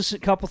did you not? posted a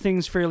couple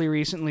things fairly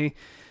recently.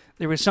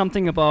 There was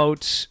something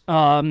about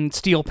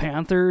Steel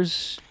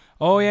Panthers.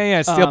 Oh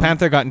yeah. Steel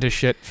Panther got into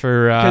shit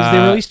for because they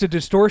released a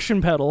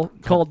distortion pedal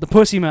called the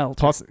Pussy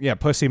Melter.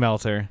 Pussy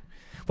Melter.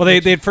 Well, they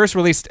had first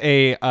released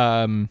a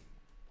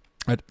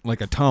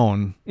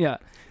tone. Yeah.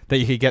 That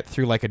you could get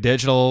through like a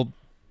digital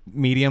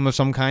medium of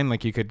some kind.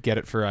 Like you could get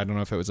it for, I don't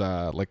know if it was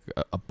a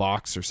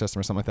box or system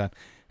or something like that.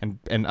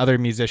 And other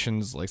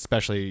musicians, like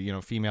especially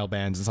female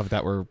bands and stuff like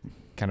that, were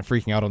kind of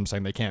freaking out on them,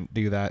 saying they can't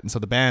do that. And so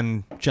the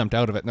band jumped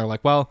out of it, and they're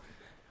like, well,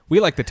 we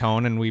like the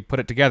tone and we put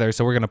it together,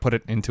 so we're going to put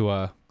it into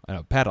a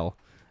pedal.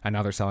 And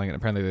now they're selling it.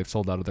 Apparently they've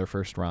sold out of their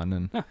first run,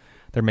 and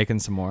they're making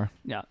some more.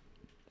 Yeah.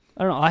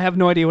 I don't know. I have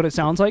no idea what it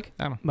sounds like.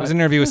 I don't know. There was an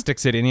interview with Stick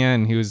Sidinia,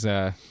 and he was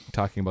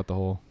talking about the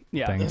whole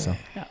thing. So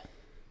yeah.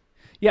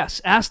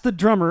 Yes, ask the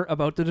drummer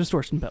about the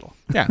distortion pedal.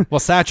 yeah. Well,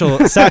 Satchel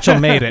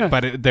made it,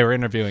 but they were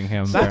interviewing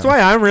him. That's why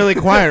I'm really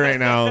quiet right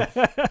now.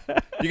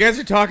 You guys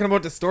are talking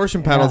about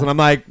distortion pedals, and I'm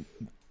like,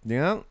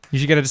 yeah. You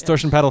should get a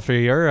distortion pedal for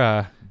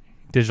your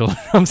digital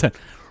drum set.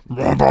 You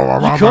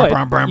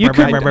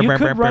could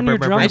run your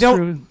drums I through.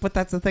 don't. But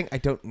that's the thing. I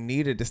don't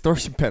need a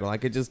distortion pedal. I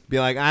could just be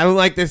like, I don't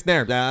like this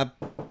snare.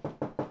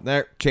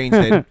 There, changed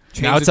it.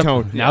 Changed the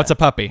tone. Now it's a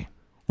puppy.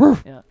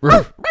 Yeah.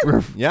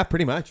 Yeah,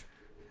 pretty much.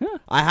 Yeah.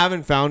 I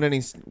haven't found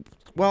any.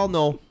 Well,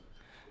 no.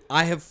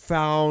 I have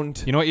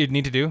found. You know what you'd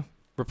need to do?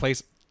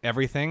 Replace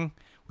everything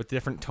with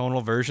different tonal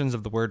versions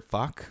of the word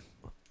fuck.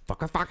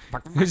 Fuck.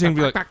 He's gonna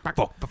be like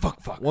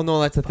fuck. Well, no,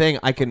 that's the thing.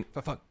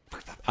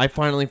 I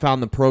finally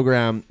found the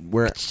program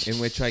in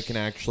which I can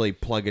actually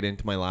plug it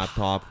into my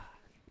laptop,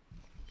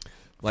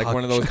 like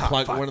one of those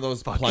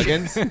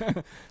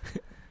plugins,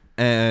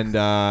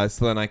 and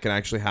so then I can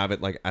actually have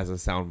it like as a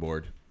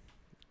soundboard,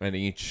 and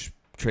each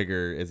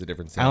trigger is a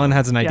different sound. Alan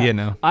has an idea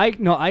now.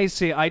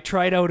 I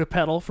tried out a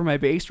pedal for my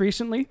bass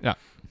recently. Yeah.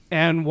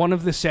 And one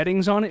of the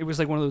settings on it was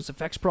like one of those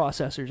effects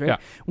processors, right? Yeah.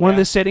 One of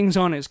the settings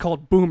on it is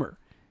called Boomer.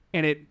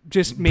 And it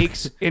just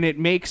makes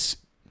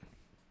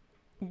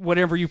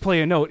whatever you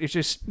play a note, it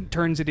just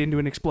turns it into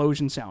an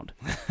explosion sound.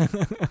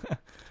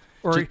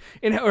 or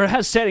it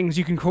has settings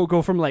you can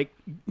go from like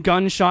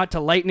gunshot to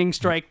lightning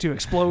strike to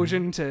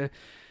explosion to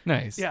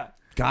Nice. yeah.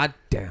 God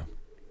damn.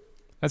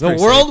 That's The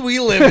world we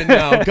live in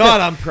now. God,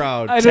 I'm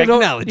proud.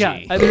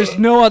 Technology. There's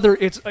no other.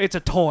 It's a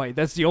toy.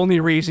 That's the only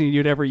reason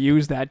you'd ever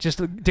use that. Just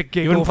to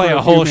giggle. You wouldn't for play a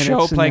few whole minutes show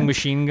and playing then-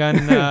 machine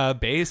gun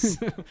bass.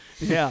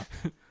 Yeah.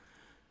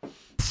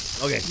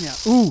 Okay. Yeah.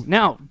 Ooh.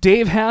 Now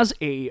Dave has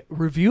a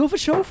review of a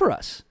show for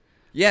us.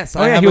 Yes.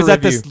 Oh yeah, he was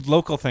at this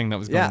local thing that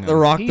was going on. the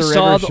Rock He the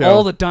saw River show.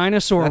 all the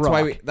dinosaur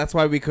rock. That's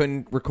why we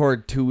couldn't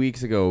record 2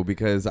 weeks ago,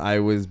 because I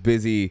was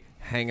busy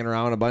hanging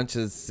around a bunch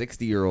of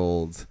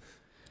 60-year-olds.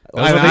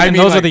 Those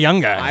are the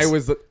young guys.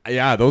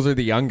 Those are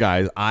the young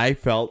guys. I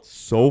felt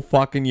so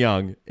fucking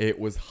young. It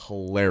was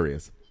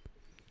hilarious.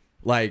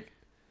 Like,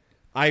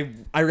 I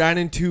ran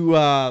into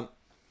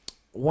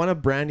one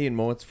of Brandy and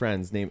Moat's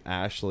friends named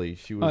Ashley.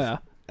 She was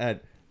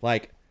at,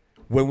 like,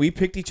 when we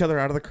picked each other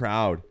out of the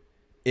crowd,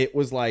 it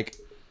was like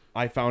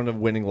I found a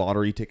winning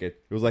lottery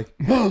ticket. It was like,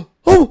 oh.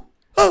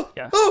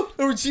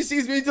 And when she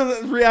sees me, she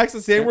reacts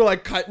the same. We're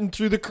like cutting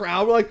through the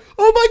crowd. We're like,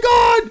 oh my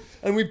God.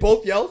 And we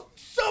both yell,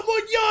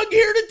 someone young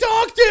here to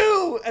talk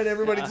to. And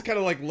everybody just kind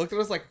of like looked at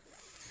us like,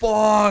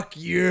 fuck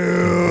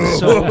you.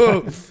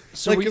 So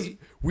like,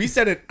 we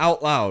said it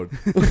out loud.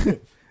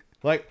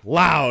 Like,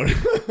 loud.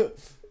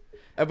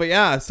 But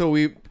yeah, so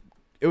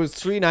it was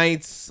 3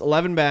 nights,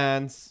 11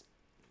 bands.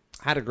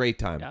 Had a great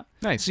time. Yeah.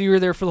 Nice. So you were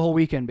there for the whole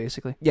weekend,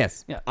 basically.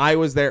 Yes. Yeah. I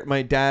was there.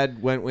 My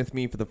dad went with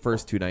me for the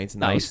first 2 nights,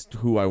 and Nice. that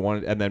was who I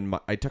wanted. And then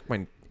I took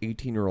my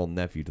 18-year-old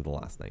nephew to the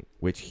last night,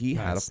 which he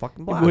had a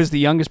fucking blast. Was the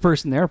youngest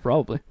person there,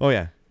 probably. Oh,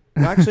 yeah.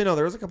 Well, actually, no,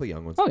 there was a couple of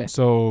young ones. Okay.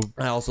 So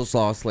I also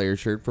saw a Slayer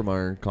shirt from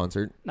our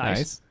concert.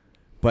 Nice.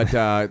 But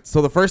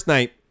so the first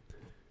night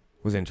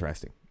was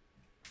interesting.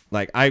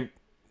 Like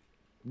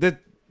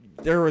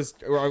there was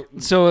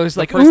So it was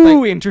like, first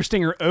ooh, night-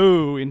 interesting, or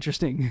oh,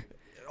 interesting.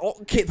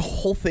 okay, the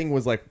whole thing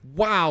was like,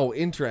 wow,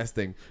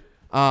 interesting.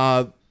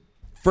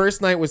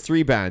 First night was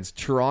 3 bands: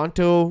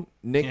 Toronto,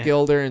 Nick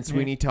Gilder, and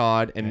Sweeney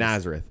Todd, and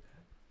Nazareth.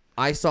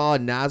 I saw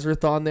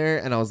Nazareth on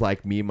there, and I was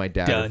like, me and my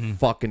dad are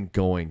fucking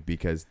going,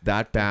 because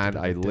that band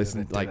I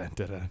listened like.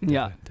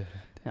 Yeah.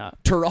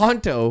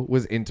 Toronto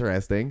was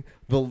interesting.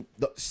 The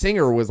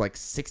singer was like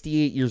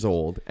 68 years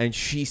old, and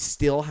she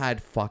still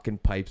had fucking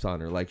pipes on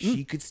her. Like,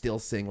 she could still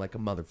sing like a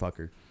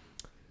motherfucker.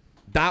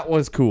 That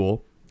was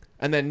cool.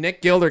 And then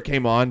Nick Gilder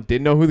came on.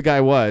 Didn't know who the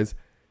guy was.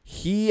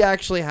 He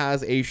actually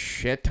has a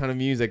shit ton of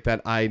music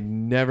that I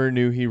never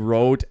knew he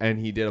wrote, and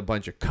he did a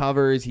bunch of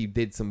covers. He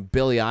did some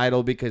Billy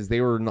Idol because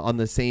they were on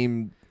the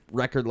same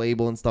record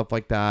label and stuff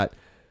like that.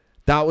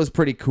 That was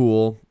pretty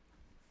cool.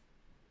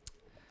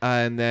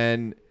 And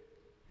then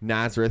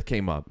Nazareth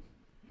came up.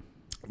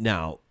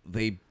 Now,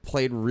 they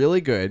played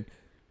really good.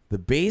 The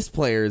bass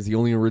player is the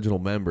only original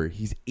member.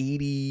 He's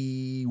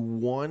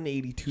 81,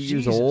 82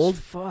 years old.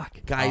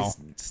 Fuck. Guy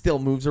still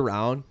moves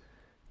around.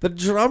 The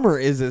drummer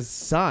is his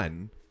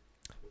son.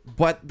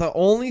 But the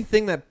only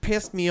thing that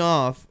pissed me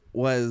off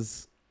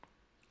was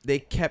they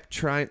kept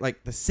trying,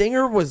 like, the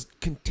singer was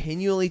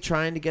continually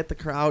trying to get the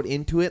crowd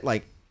into it,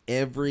 like,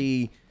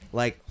 every,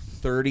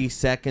 30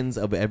 seconds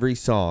of every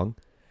song.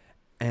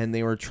 And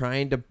they were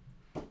trying to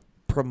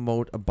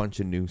promote a bunch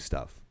of new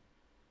stuff.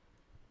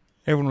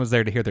 everyone was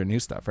there to hear their new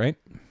stuff, right?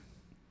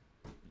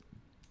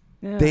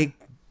 Yeah.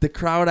 The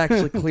crowd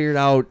actually cleared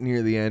out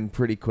near the end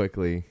pretty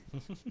quickly,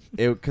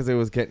 because it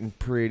was getting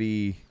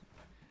pretty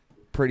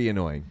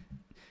annoying.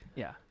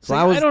 Yeah. So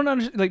I don't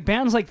understand. Like,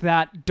 bands like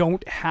that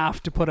don't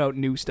have to put out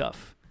new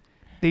stuff.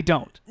 They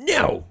don't.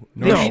 No.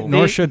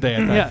 Nor should they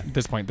at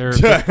this point. They're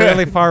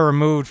fairly far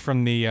removed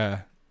from the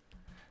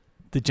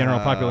general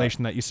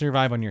population that you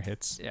survive on your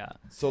hits. Yeah.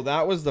 So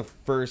that was the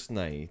first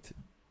night.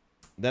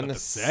 Then the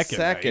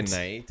second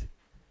night,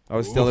 I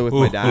was still there with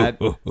Ooh, my dad.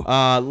 ooh,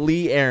 ooh.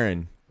 Lee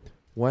Aaron.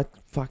 What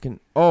fucking...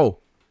 Oh.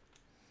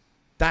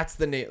 That's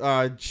the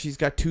name. She's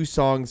got 2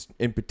 songs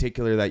in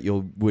particular that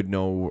would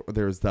know.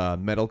 There's the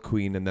Metal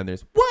Queen, and then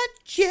there's What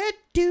You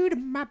Do to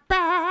My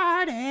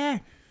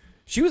Body.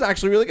 She was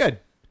actually really good,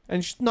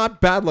 and she's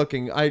not bad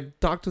looking. I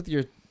talked with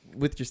your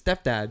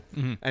stepdad,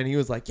 and he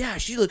was like, "Yeah,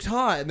 she looks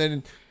hot." And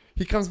then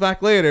he comes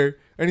back later,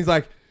 and he's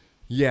like,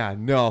 "Yeah,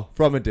 no,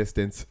 from a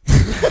distance."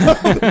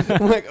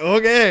 I'm like,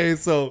 okay,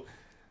 so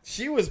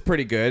she was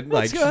pretty good.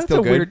 Like, she's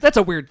still good. That's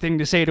a weird thing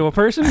to say to a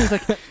person. He's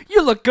like,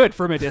 "You look good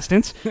from a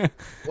distance." Well,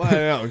 I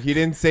don't know. He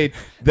didn't say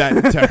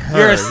that to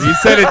her. He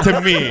said it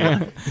to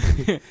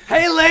me.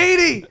 Hey,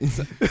 lady,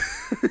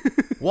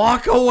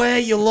 walk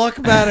away. You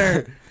look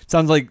better.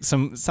 Sounds like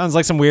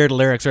some weird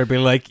lyrics where it'd be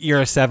like,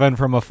 "You're a 7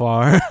 from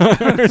afar."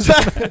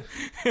 I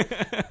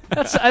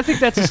think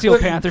that's a Steel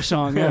Panther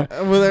song. Yeah.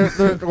 Well,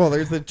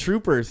 there's the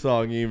Trooper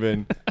song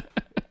even,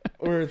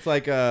 where it's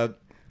like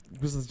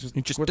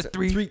Just a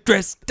 3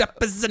 dressed up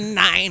as a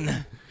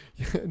 9.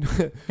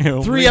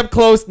 3 up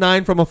close,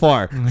 9 from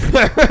afar.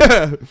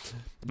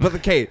 But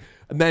okay,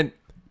 and then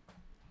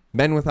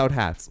Men Without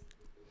Hats.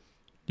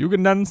 You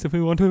can dance if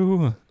we want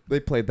to. They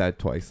played that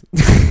twice.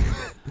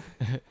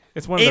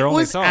 It's one of their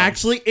only songs. It was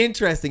actually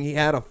interesting. He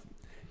had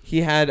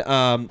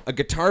a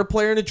guitar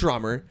player and a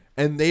drummer,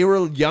 and they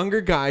were younger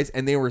guys,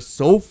 and they were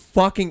so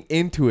fucking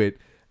into it.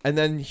 And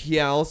then he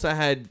also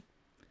had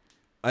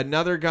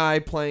another guy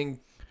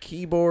playing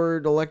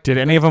keyboard, Did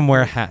any of them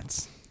wear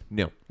hats?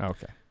 No.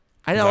 Okay.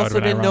 I That also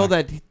would've been didn't know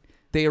ironic. that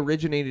they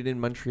originated in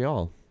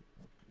Montreal.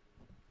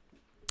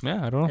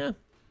 Yeah, I don't know. Yeah.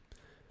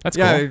 That's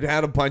Yeah, cool. it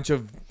had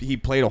he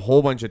played a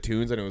whole bunch of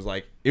tunes, and it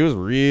was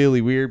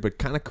really weird, but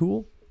kind of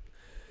cool.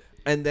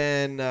 And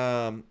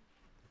then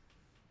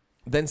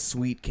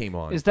Sweet came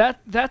on.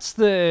 That's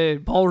the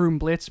Ballroom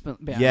Blitz band,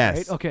 Yes.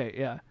 right? Okay,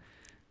 yeah.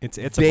 It's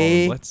a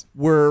They ballroom blitz.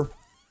 were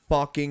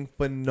fucking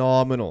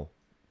phenomenal.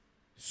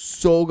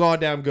 So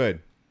goddamn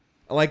good.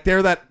 Like,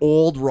 they're that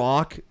old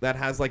rock that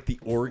has like the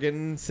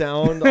organ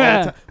sound all the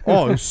time.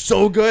 Oh, it was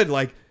so good.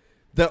 Like,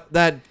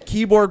 that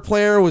keyboard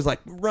player was like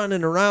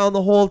running around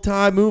the whole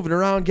time, moving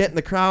around, getting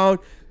the crowd.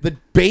 The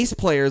bass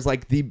player is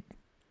like he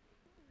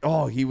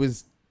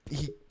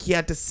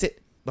had to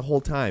sit the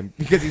whole time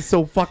because he's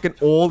so fucking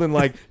old and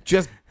like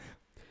just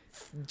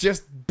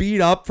beat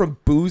up from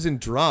booze and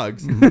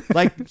drugs.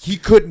 Like, he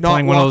could not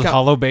Playing one of walk those out.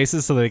 hollow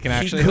basses so they can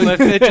actually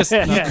lift it. Just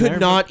He could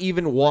not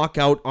even walk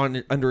out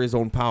under his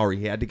own power.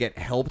 He had to get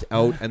helped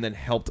out and then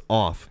helped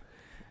off.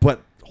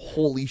 But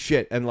holy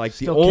shit! And like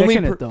Still the only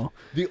kicking it, though.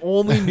 the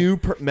only new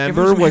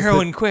member Give him some was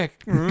heroin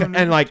quick.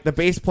 and like the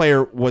bass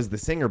player was the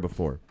singer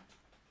before.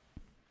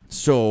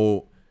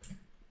 So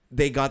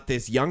they got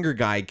this younger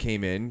guy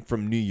came in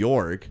from New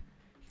York.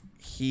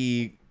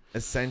 He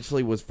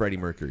essentially was Freddie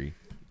Mercury.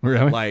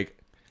 Really? Like,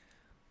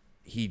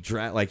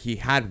 he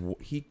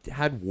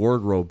had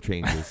wardrobe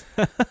changes.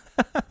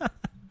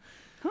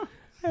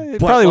 It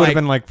probably would have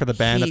been like for the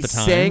band at the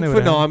time. He sang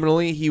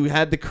phenomenally. He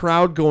had the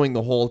crowd going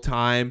the whole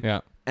time. Yeah.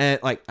 And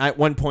like at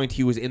one point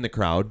he was in the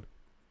crowd.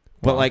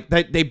 But like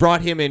they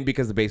brought him in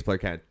because the bass player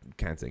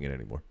can't sing it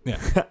anymore.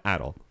 Yeah.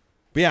 At all.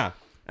 But yeah.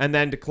 And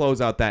then to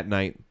close out that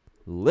night,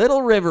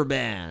 Little River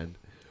Band.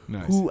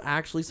 Nice. Who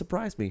actually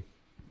surprised me.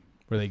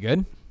 Were they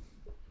good?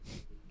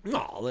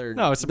 No, they're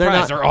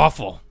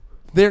awful.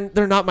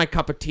 They're not my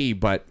cup of tea,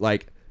 but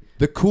like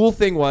the cool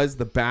thing was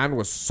the band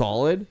was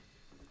solid,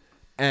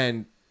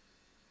 and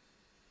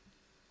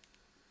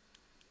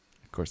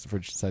of course the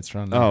fridge decides to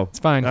run. Oh, it's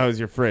fine. That was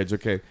your fridge,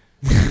 okay.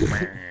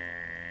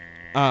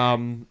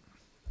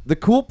 The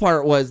cool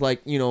part was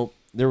like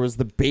there was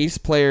the bass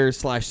player /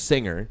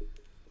 singer,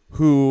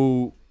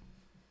 who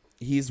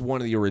he's one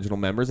of the original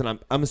members, and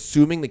I'm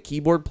assuming the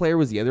keyboard player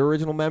was the other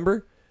original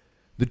member.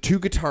 The 2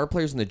 guitar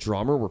players and the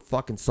drummer were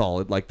fucking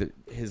solid, like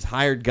his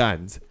hired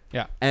guns.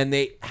 Yeah. And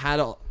they had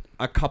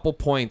a couple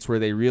points where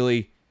the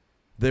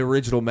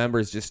original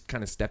members just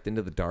kind of stepped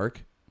into the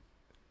dark,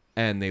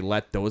 and they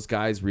let those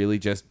guys really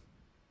just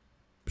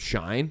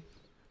shine.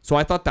 So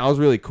I thought that was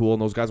really cool,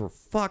 and those guys were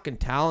fucking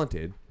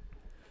talented.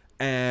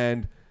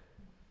 And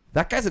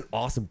that guy's an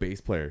awesome bass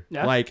player.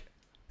 Yeah. Like,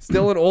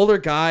 still an older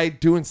guy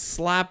doing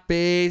slap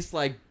bass,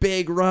 like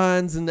big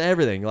runs and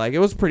everything. Like, it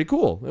was pretty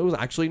cool. It was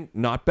actually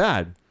not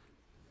bad.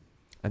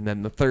 And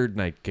then the third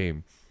night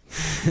came.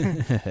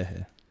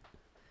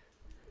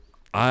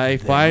 I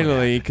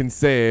finally can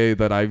say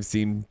that I've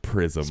seen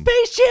Prism.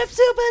 Spaceship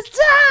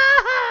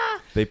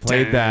Superstar. They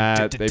played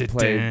that. They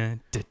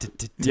played.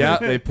 Yeah,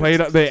 they played.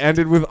 They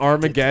ended with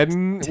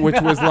Armageddon, which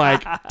was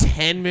like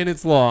 10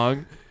 minutes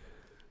long.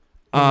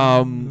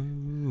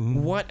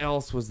 What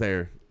else was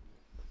there?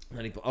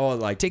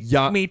 Like Take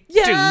me to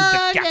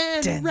the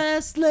captain.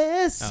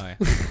 Restless. Oh,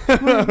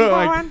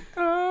 yeah.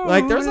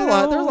 Like there's a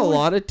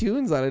lot of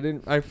tunes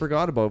that I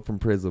forgot about from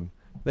Prism.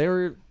 They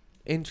were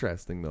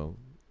interesting though.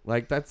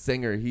 Like that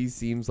singer, he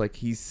seems like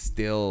he's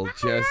still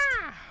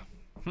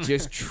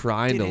just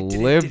trying to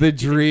live the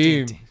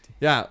dream.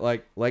 Yeah,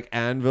 like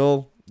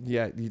Anvil.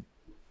 Yeah,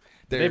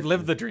 they've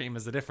lived the dream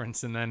is the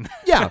difference, and then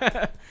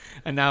yeah,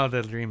 and now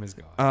the dream is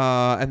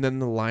gone. And then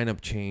the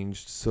lineup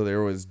changed, so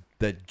there was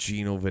that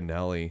Gino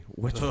Vanelli.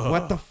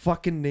 What the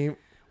fucking name?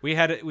 We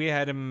had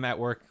him at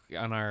work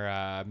on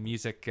our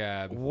music.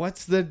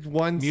 What's the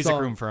one music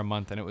song? room for a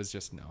month, and it was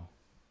just no.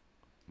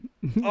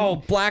 Oh,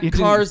 black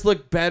cars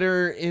look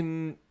better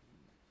in.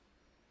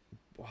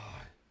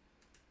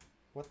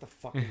 What the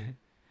fuck?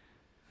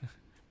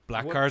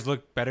 Black cars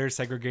look better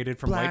segregated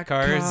from Black white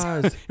cars.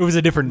 cars It was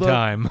a different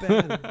time.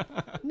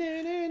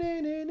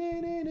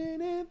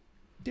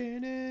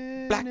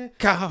 Black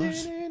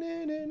cars.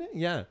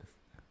 Yeah,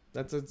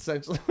 that's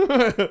essentially.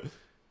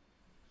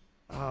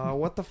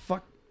 What the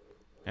fuck?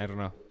 I don't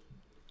know.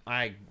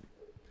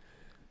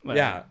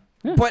 Yeah,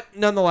 but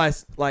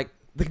nonetheless, like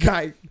the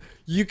guy,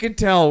 you could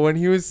tell when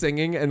he was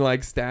singing and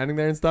like standing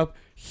there and stuff,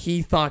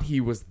 he thought he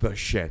was the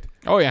shit.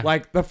 Oh yeah.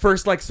 Like the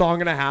first like song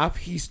and a half,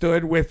 he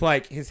stood with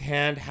like his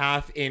hand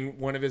half in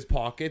one of his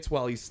pockets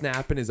while he's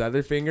snapping his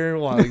other finger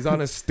while he's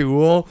on a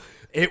stool.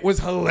 It was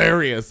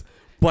hilarious.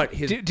 But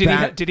his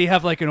did he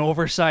have like an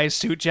oversized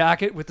suit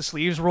jacket with the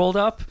sleeves rolled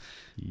up?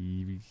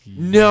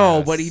 No,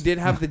 Yes. but he did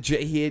have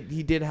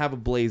he did have a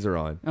blazer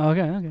on.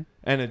 Okay.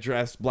 And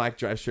a black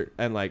dress shirt,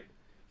 and like,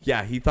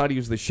 yeah, he thought he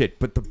was the shit.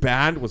 But the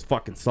band was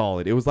fucking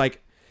solid. It was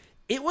like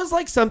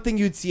something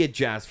you'd see at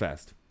Jazz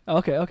Fest.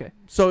 Okay.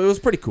 So it was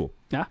pretty cool.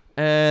 Yeah.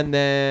 And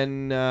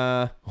then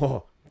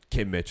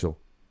Kim Mitchell.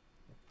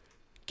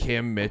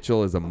 Kim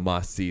Mitchell is a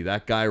must see.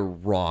 That guy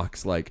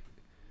rocks. Like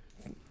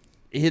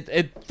he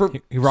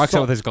rocks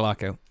out with his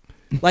Glock out.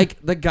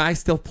 Like the guy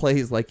still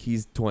plays like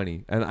he's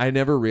 20, and I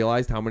never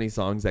realized how many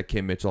songs that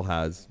Kim Mitchell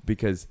has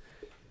because.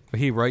 But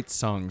he writes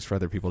songs for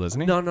other people,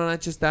 doesn't he? No, not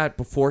just that.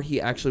 Before he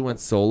actually went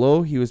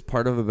solo, he was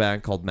part of a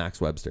band called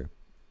Max Webster,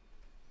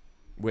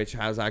 which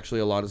has actually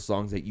a lot of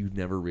songs that you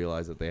never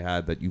realized that they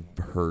had that you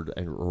heard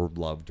or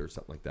loved or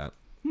something like that.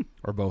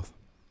 Or both.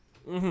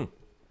 Mm-hmm.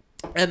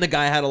 And the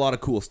guy had a lot of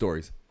cool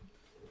stories.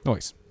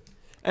 Nice.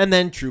 And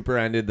then Trooper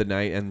ended the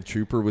night, and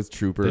Trooper was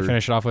Trooper. They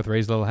finished off with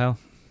Raise Little Hell?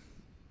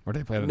 Or did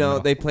they play it in the No,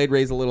 middle? they played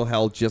Raise a Little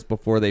Hell just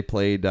before they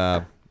played...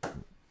 oh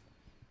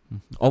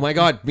my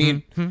God,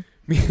 me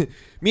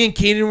and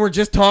Keenan were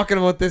just talking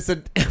about this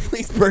at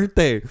Emily's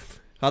birthday.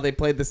 How they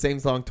played the same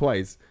song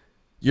twice.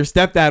 Your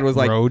stepdad was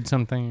like... Road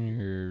something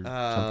or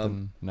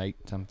something. Night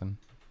something.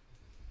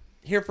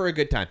 Here for a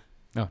good time.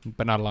 No,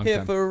 but not a long Here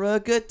time. for a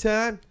good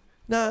time,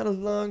 not a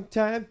long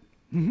time.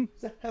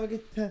 So have a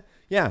good time.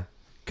 Yeah,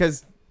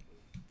 because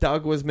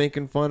Doug was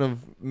making fun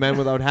of Men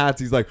Without Hats.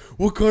 He's like,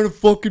 what kind of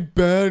fucking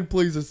band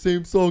plays the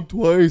same song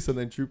twice? And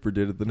then Trooper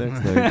did it the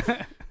next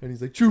night. And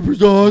he's like,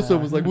 Trooper's awesome.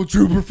 I was like, well,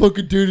 Trooper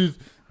fucking did it.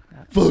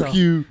 Fuck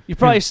you. You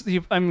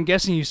probably, I'm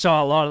guessing you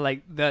saw a lot of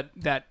like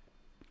that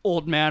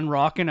old man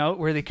rocking out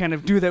where they kind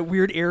of do that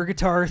weird air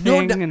guitar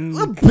thing and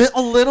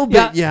a little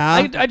bit,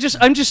 yeah. I'm just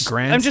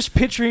picturing I'm just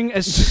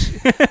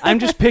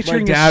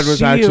picturing. My dad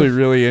was actually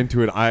really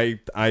into it. I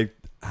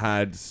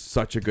had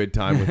such a good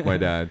time with my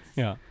dad.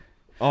 Yeah.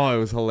 Oh, it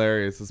was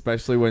hilarious,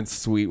 especially when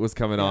Sweet was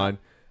coming on,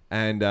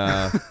 and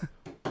I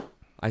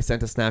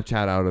sent a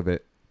Snapchat out of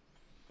it.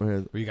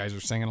 Where you guys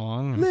were singing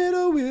along.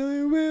 Little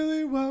Willy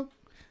Willy won't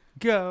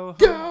go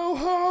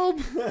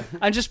home.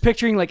 I'm just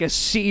picturing like a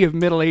sea of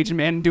middle-aged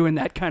men doing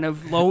that kind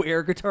of low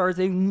air guitar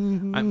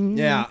thing. I'm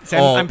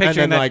I'm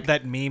picturing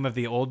that meme of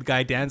the old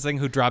guy dancing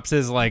who drops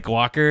his like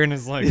walker and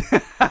is like,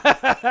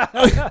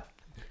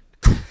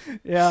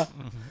 yeah.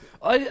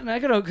 I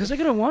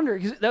gotta wonder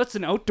because that's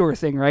an outdoor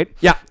thing, right?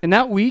 Yeah. And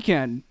that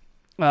weekend,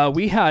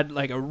 we had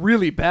like a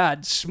really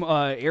bad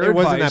air It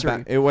wasn't advisory.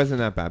 that bad. It wasn't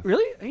that bad.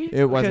 Really?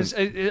 It wasn't.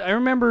 Because I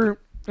remember,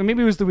 or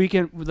maybe it was the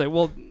weekend.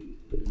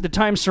 The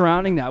time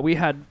surrounding that, we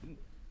had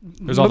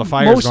there's all the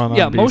fires going on.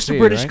 Yeah, in most BC, of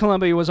British right?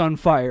 Columbia was on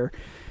fire,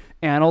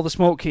 and all the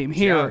smoke came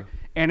here, Yeah.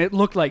 and it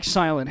looked like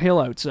Silent Hill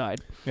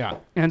outside. Yeah.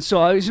 And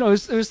so I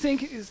was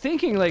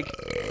thinking like,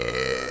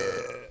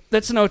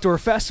 that's an outdoor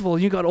festival.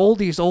 You got all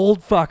these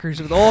old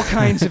fuckers with all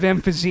kinds of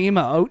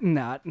emphysema out in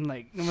that, and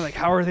I'm like,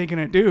 how are they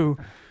gonna do?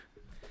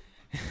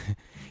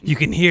 You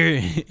can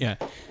hear, yeah.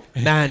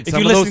 Man, If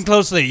you listen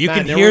closely, you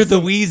can hear the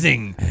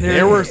wheezing.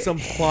 There were some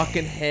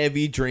fucking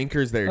heavy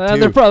drinkers there too.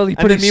 They're probably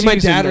and then pretty me and my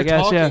seasoned, dad I are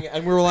guess, talking, yeah.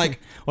 and we were like,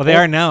 Well, they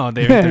are now.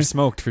 They're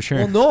smoked for sure.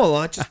 well, no,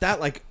 not just that.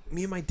 Like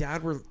me and my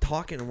dad were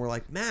talking, and we're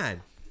like,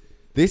 man,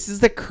 this is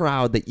the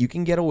crowd that you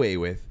can get away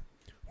with,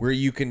 where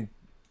you can,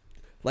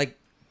 like,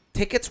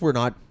 tickets were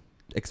not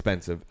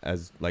expensive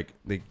as like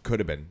they could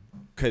have been,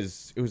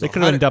 because it was They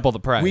could have been double the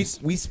price.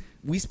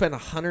 We spent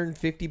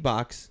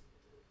 $150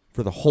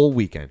 for the whole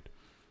weekend.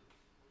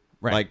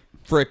 Right. Like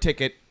for a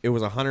ticket, it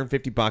was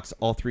 $150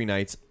 all 3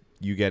 nights.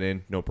 You get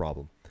in, no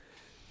problem.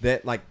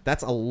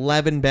 That's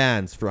 11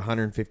 bands for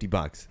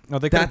 $150. No,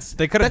 they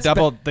could have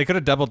doubled. They could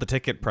have doubled the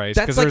ticket price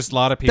because there's a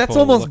lot of people. That's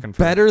almost looking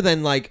for better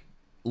than like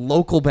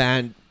local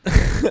band.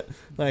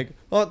 Like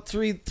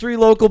three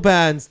local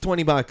bands,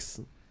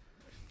 $20,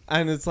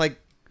 and it's like.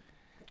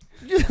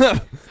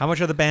 How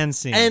much are the bands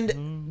seeing?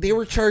 And they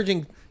were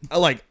charging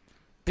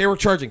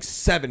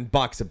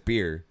 $7 a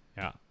beer.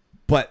 Yeah.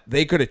 But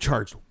they could have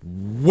charged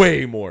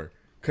way more,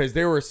 because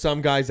there were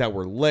some guys that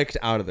were licked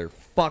out of their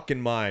fucking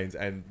minds,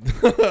 and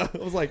I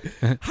was like,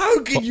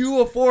 how can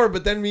you afford?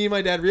 But then me and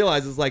my dad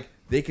realized it's like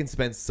they can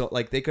spend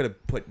they could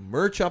have put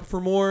merch up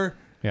for more.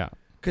 Yeah.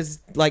 Because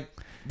like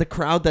the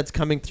crowd that's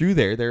coming through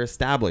there, they're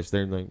established.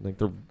 They're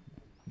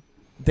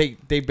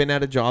they've been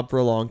at a job for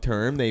a long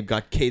term. They've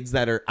got kids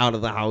that are out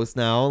of the house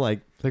now.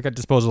 Like they got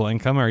disposable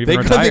income or even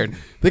retired.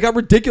 They got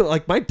ridiculous.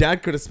 Like my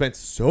dad could have spent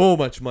so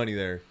much money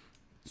there,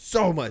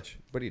 so much,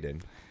 but he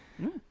didn't.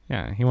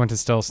 Yeah, he wanted to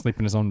still sleep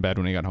in his own bed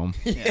when he got home.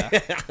 Yeah.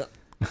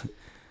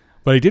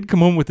 But he did come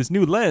home with this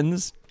new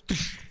lens.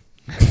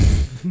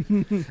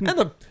 And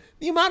the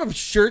amount of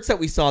shirts that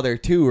we saw there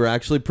too were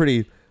actually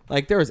pretty.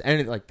 Like there was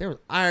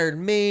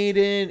Iron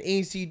Maiden,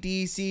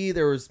 AC/DC,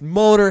 there was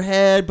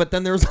Motorhead, but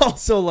then there was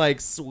also like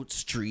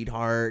Street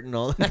Heart and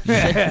all that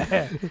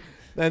shit.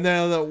 And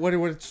then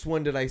which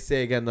one did I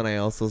say again that I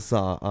also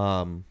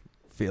saw?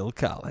 Phil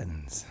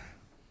Collins.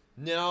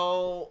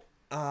 No,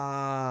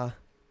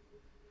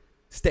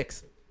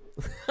 Styx.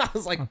 I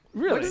was like,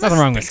 really? There's nothing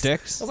wrong with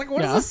Styx. I was like,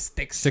 what is a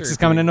Styx? Styx is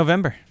coming in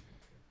November.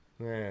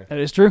 Yeah. That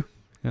is true.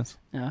 Yes.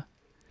 Yeah.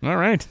 All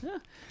right. Yeah.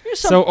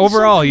 So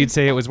overall, you'd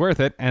say it was worth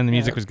it, and the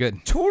music was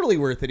good. Totally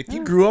worth it. If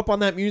you grew up on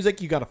that music,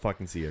 you gotta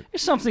fucking see it.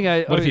 It's something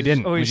What if you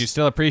didn't? Would you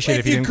still appreciate it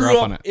if you didn't grow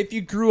up on it? If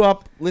you grew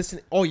up,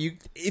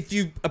 if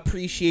you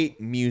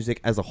appreciate music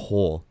as a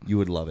whole, you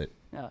would love it.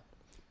 Yeah.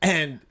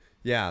 And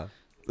yeah.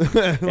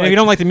 If you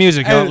don't like the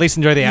music, you'll at least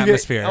enjoy the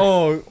atmosphere.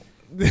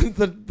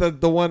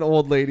 The one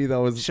old lady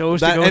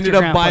that ended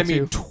up buying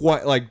me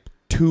like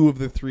 2 of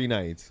the 3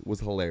 nights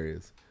was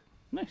hilarious.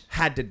 Nice.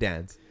 Had to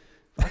dance.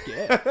 Fuck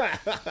yeah.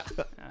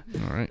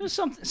 All right. There's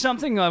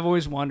something I've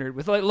always wondered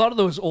with like a lot of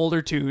those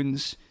older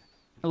tunes.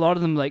 A lot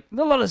of them, like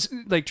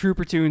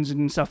Trooper tunes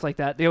and stuff like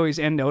that, they always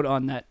end out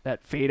on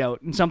that fade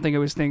out. And something I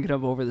was thinking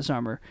of over the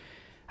summer.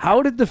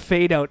 How did the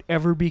fade out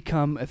ever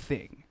become a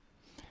thing?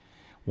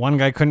 One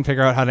guy couldn't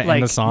figure out how to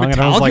end the song, Metallica,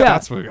 and I was like,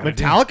 "That's what we gotta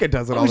do." Metallica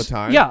does it all the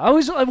time. Yeah,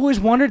 I've always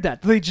wondered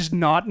that. Do they just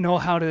not know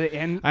how to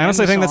end? I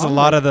honestly think that's a song?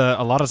 lot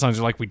of songs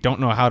are like we don't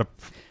know how to.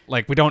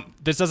 Like we don't.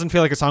 This doesn't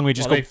feel like a song we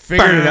just go. They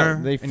figured it out.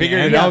 "Brr," They and figured you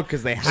it end out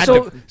because they had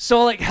to.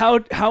 So like how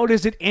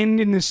does it end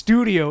in the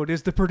studio?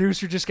 Does the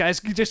producer just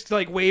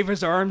like wave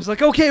his arms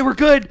like, okay, we're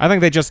good? I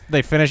think they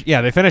finish.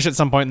 Yeah, they finish at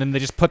some point, and then they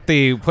just put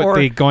the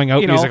going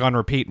out music on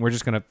repeat, and we're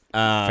just gonna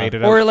fade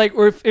it out. Or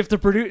if the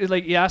producer,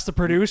 like, you ask the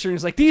producer, and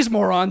he's like, these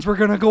morons were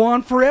gonna go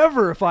on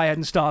forever if I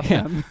hadn't stopped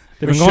them.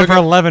 They've been going for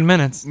 11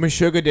 minutes.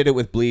 Meshuggah did it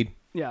with Bleed.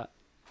 Yeah.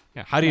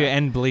 How do you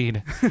end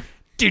Bleed?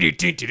 Yeah,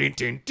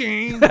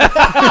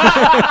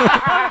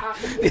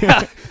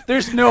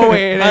 there's no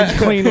way it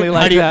ends cleanly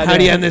like that. How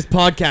do you end this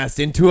podcast?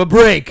 Into a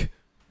break.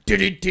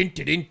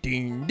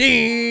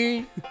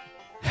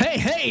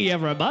 Hey,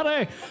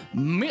 everybody!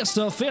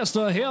 Mr.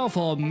 Fister here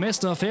for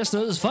Mr.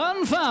 Fister's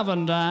Fun 5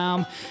 and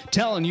Dime,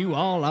 telling you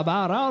all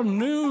about our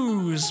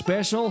news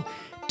special,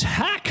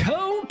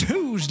 Taco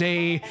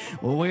Tuesday.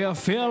 We'll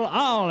fill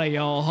all of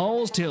your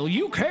holes till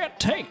you can't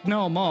take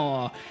no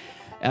more.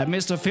 At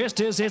Mr.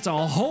 Fister's, it's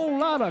a whole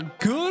lot of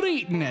good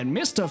eating at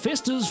Mr.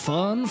 Fister's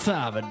Fun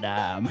 5 and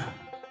Dime.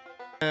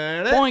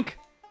 Boink.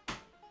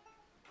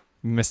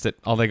 Missed it.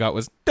 All they got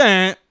was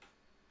 "Dang."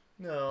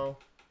 No.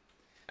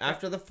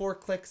 After the 4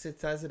 clicks, it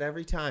says it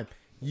every time.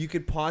 You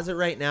could pause it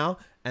right now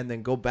and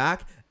then go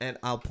back, and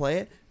I'll play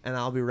it, and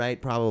I'll be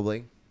right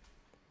probably.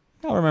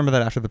 I'll remember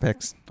that after the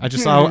picks. I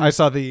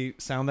saw the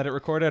sound that it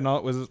recorded, and all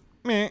it was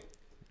meh,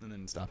 and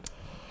then it stopped.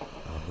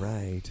 All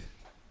right.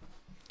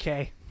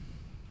 Okay.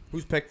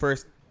 Who's picked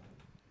first?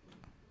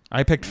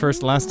 I picked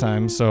first last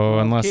time, so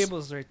unless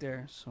Cable's right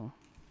there, so.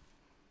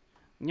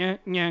 Yeah.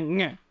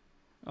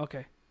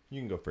 Okay. You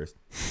can go first.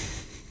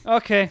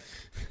 Okay.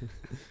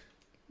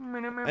 I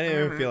didn't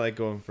even feel like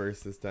going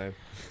first this time.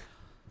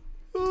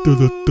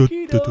 It's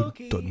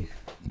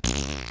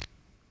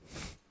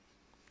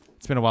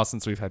been a while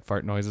since we've had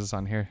fart noises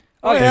on here.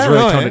 Oh, He's yeah, really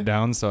no, toned eh? it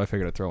down, so I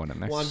figured I'd throw one in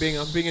there. Well, I'm being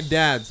a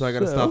dad, so I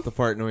gotta stop the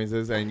fart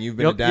noises. And you've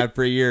been a dad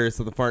for a year,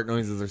 so the fart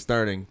noises are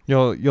starting.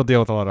 You'll deal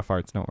with a lot of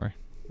farts, don't worry.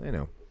 I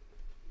know.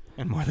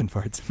 And more than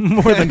farts.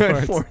 More than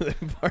farts. More than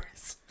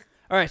farts.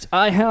 All right.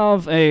 I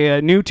have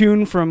a new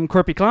tune from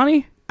Corpi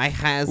Klani. I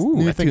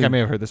think I may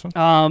have heard this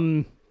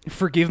one.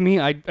 Forgive me,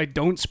 I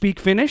don't speak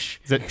Finnish.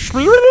 Is it?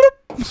 So,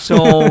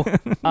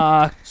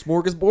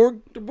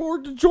 Smorgasbord, the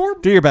board, the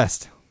jorb, Do your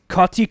best.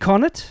 Koti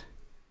Konnet?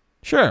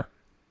 Sure.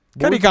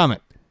 Cuddy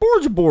Comet.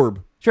 Borg.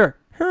 Sure.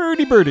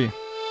 Hurdy birdie.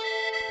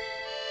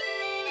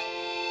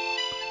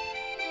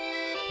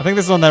 I think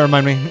this is one that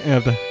reminds me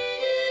of it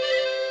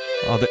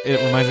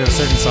reminds me of a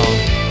certain song.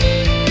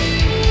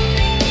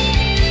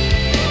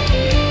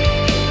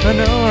 I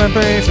know that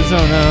place is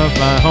none of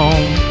my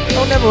home.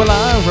 Oh, never will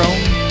I roam.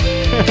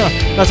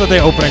 That's what the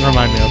opening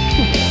remind me of.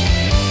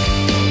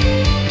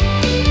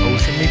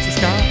 Ocean meets the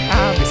sky,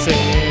 I'll be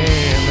sailing.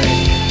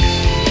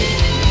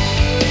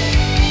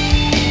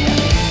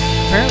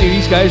 Apparently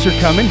these guys are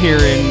coming here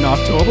in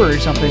October or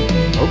something.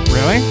 Oh,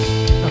 really?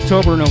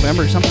 October,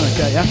 November, something like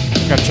that, yeah?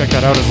 Gotta check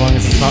that out as long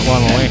as it's not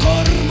long away.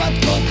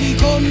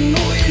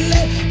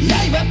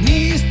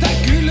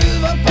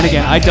 And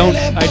again, I don't.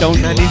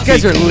 Man, these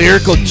guys are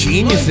lyrical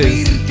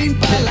geniuses.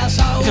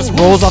 It just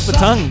rolls off the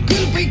tongue.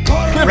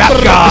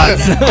 Rap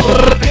gods!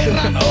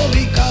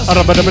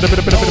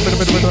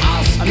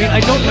 I mean, I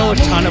don't know a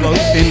ton about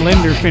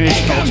Finland or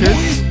Finnish culture,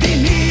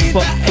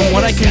 but from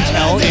what I can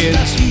tell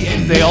is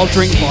they all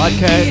drink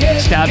vodka,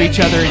 stab each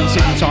other, and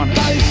sit in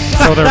saunas.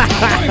 So they're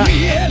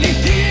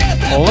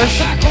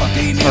Polish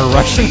or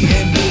Russian?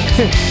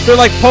 They're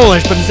like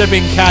Polish, but instead of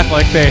being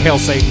Catholic, they hail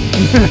Satan.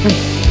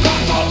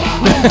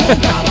 Yeah.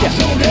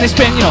 They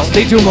spend,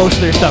 they do most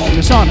of their stuff in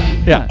the sauna.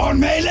 Yeah.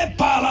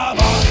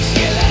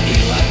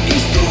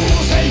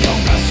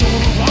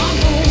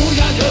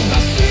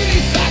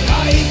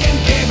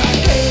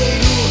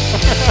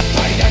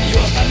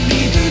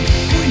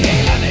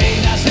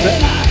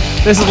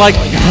 This is like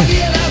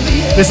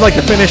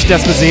the Finnish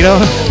Despacito.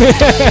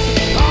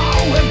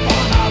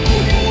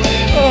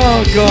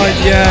 Oh God,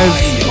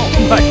 yes.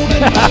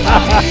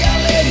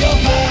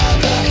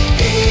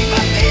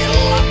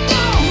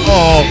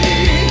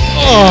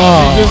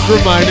 You just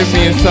reminded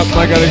me of something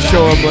I gotta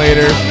show him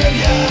later.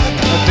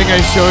 I think I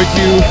showed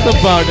you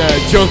about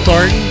Joe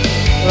Thornton.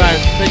 That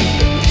thing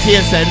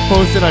TSN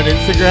posted on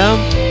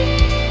Instagram.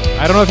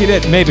 I don't know if you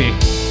did. Maybe.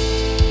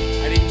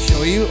 I didn't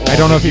show you. I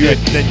don't know if you did.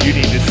 Then you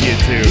need to see it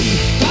too.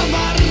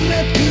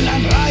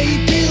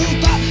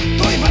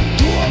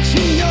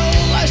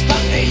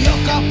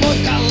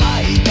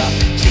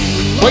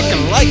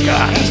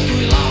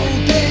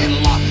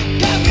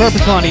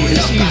 Corpicani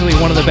is easily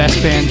one of the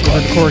best bands with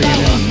an accordion in.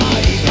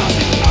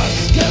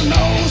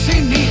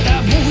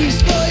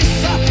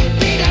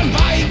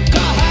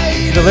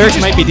 The lyrics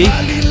might be deep.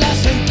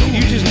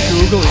 You just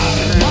Google it.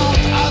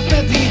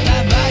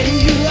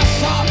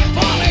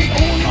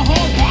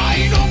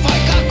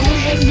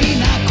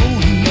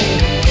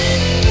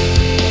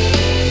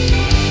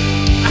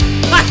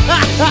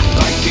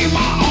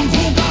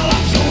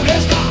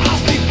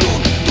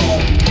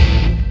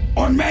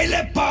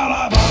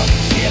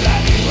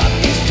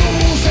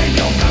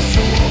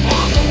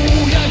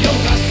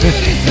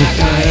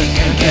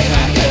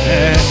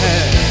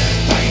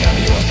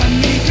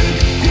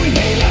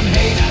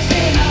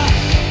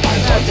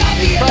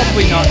 It's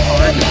probably not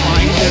hard to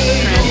find a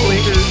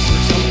translator or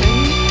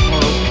something,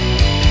 or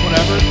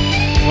whatever.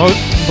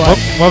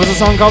 What was the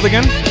song called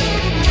again?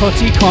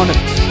 Koti Konnet.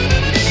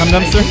 Come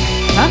Dumpster?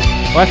 Huh?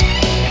 What?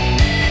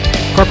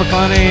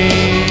 Corpicani.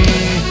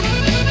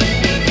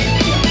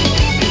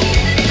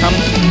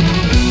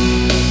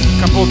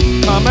 Couple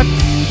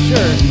comments?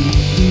 Sure.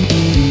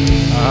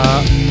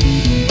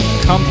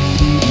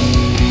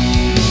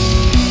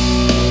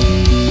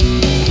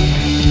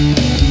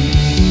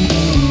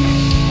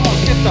 Oh,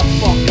 get the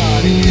fuck out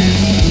of here.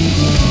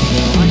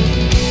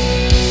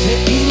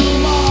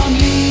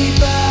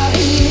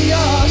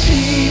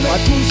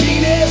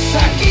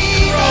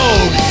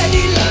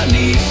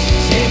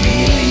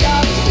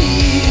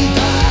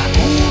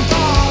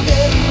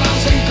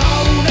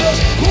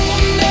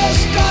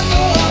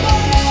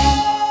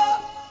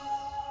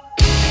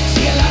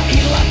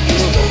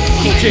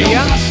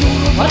 Gia?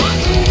 What?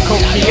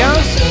 Kokia?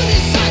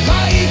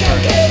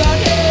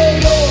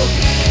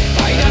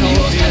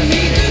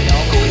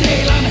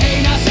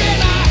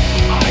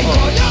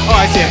 Oh,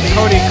 I see it.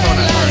 Cody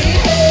Kona. All right.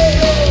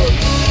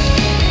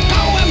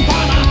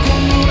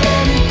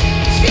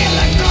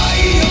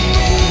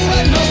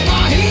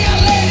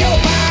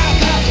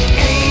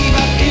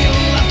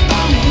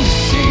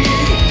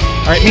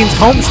 All right, means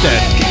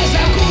homestead.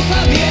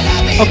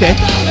 Okay.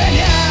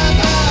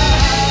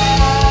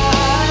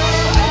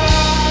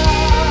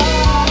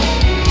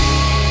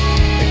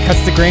 It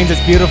cuts the grains,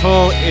 it's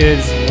beautiful,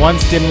 is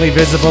once dimly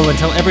visible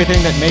until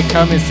everything that may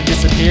come is to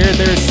disappear.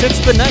 There sits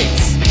the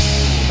nights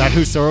that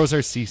whose sorrows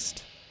are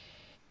ceased.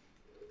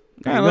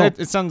 Yeah, well,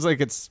 it sounds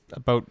like it's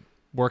about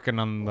working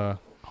on the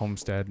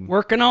homestead. And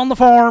Working on the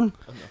farm.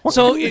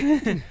 So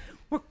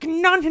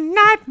working on the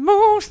night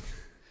moves.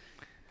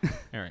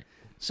 All right.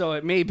 So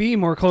it may be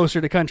more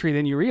closer to country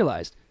than you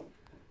realized.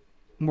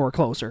 More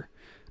closer.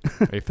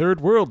 A third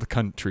world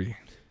country.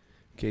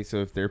 Okay, so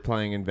if they're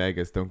playing in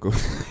Vegas, don't go.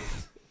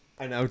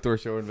 An outdoor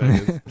show in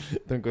Vegas.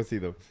 Don't go see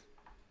them.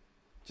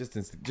 Just to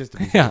be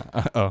safe. Yeah.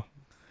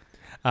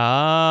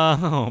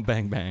 Oh,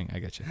 bang bang. I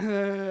get you.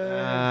 Human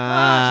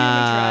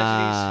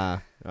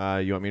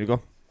tragedies. You want me to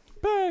go?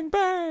 Bang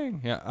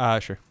bang. Yeah.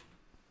 Sure.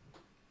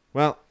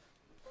 Well,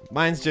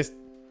 mine's just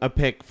a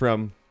pick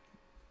from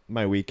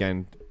my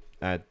weekend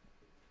at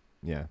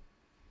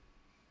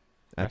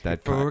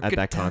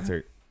that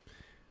concert.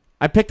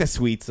 I picked a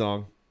Sweet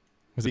song.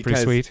 Was it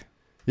pretty sweet?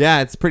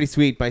 Yeah, it's pretty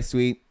sweet by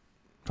Sweet.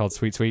 Called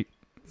Sweet Sweet.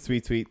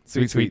 Sweet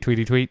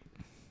Tweety Tweet.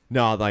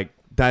 No, like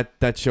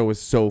that show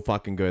was so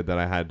fucking good that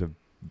I had to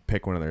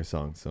pick one of their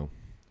songs. So,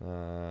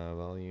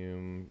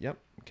 volume. Yep.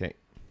 Okay.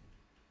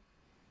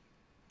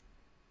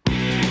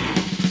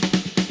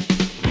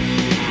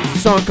 It's a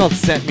song called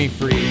 "Set Me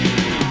Free."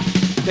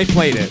 They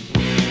played it.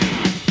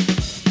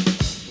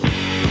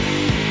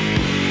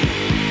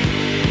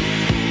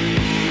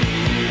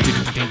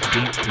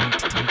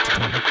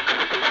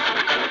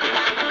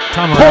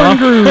 Tom Porn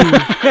groove.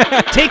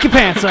 Take your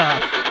pants off.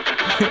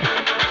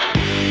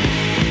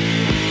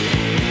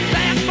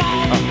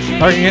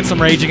 Barking against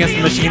some Rage Against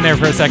the Machine there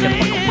for a second.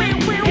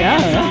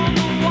 Yeah.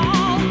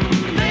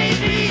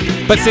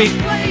 But see,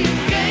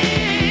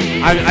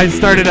 I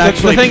started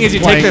actually. the thing is, you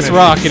take this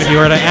rock, and if you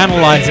were to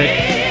analyze it,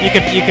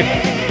 you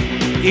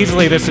could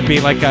easily, this would be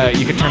like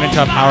you could turn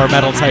into a power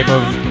metal type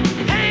of.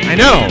 I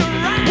know.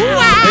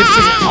 It's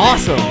just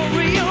awesome.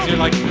 So you're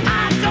like,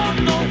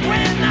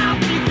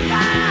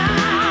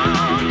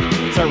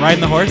 start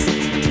riding the horse.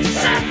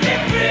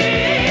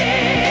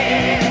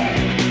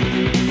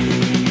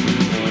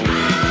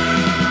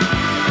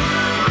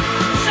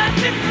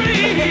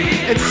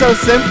 It's so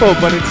simple,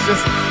 but it's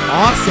just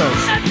awesome.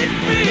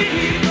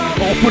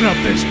 Open up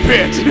this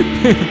pit.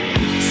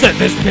 Set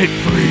this pit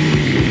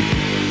free.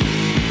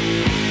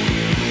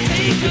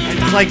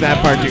 It's like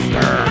that part, dude.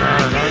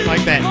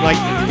 Like that, like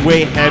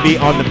way heavy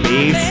on the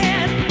bass.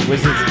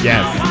 Was just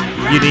yes,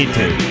 you need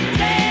to.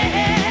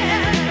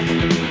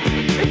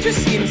 It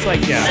just seems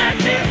like I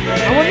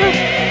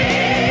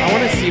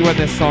want to see when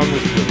this song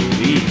was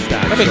released.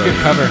 That'd be a good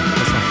cover.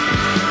 This one,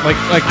 like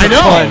I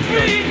know. Fun.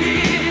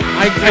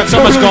 I have so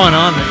much going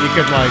on that you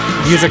could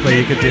musically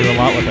you could do a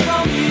lot with it.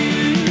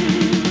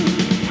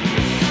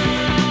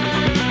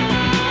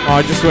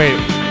 Oh, just wait.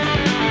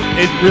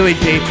 It really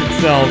dates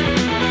itself in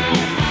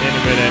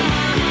a minute.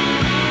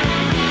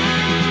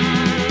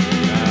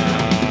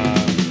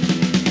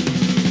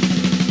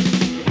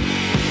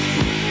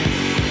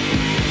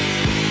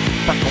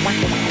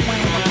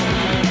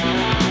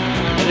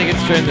 I think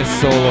it's during the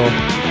solo.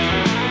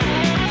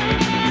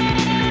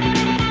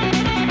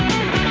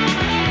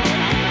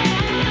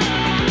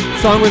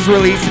 Song was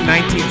released in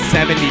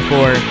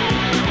 1974.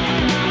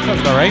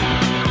 Sounds about right.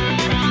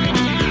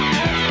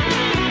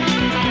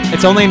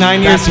 It's only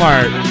 9 years. That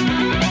part.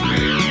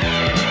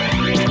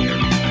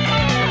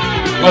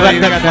 Oh,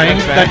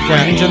 that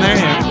flange in there?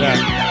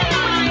 Yeah.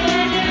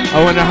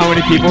 I wonder how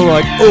many people were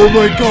like, oh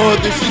my god,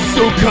 this is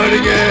so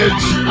cutting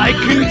edge. I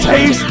can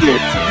taste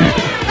it.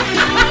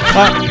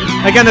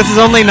 Again, this is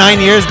only 9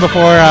 years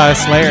before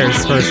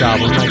Slayer's first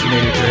album,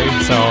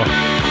 1983, so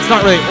it's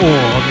not really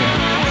old.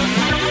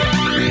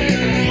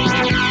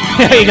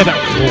 Yeah, you got that.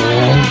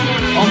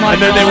 Oh my god.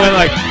 And then they went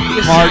like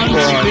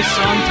hardcore. This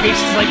song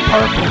tastes like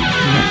purple.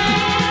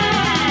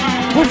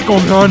 What's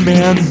going on,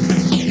 man?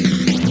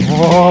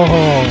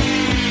 Whoa.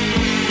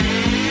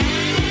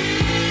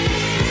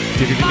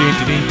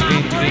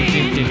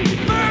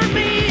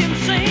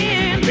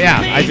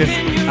 Yeah,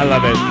 I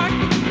love it.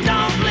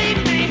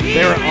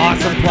 They were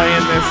awesome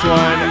playing this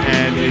one,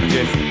 and it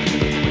just,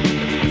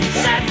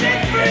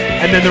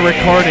 and then the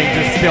recording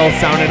just still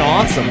sounded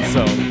awesome.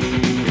 So,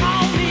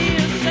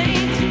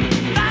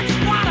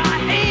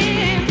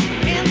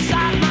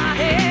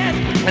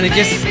 and it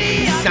just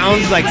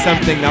sounds like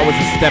something that was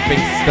a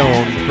stepping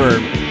stone for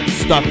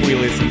stuff we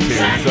listen to.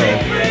 So,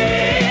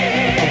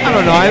 I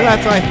don't know.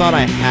 That's why I thought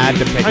I had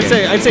to pick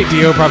it. I'd say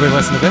Dio probably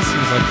listened to this.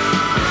 He's like,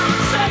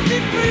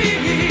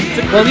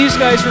 Well, these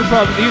guys were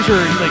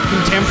like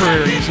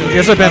contemporaries.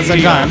 This would have been some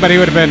time, but he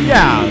would have been.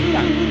 Yeah.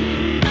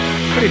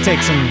 But he'd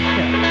take some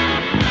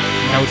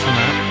notes from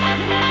that.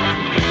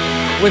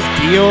 Was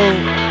Dio?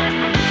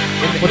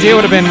 Well, Dio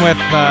would have been with.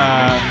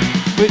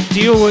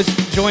 Dio was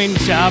joined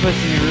Sabbath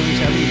in the early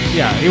 70s.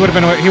 Yeah, he would have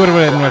been. He would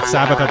have been with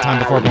Sabbath at the time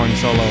before going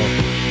solo.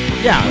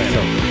 Yeah.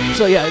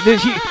 So yeah,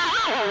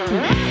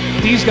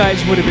 these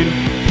guys would have been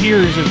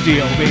peers of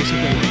Dio,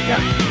 basically.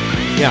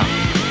 Yeah.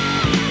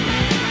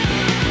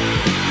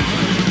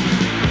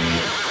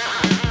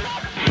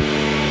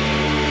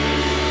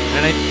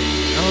 And I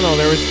don't know.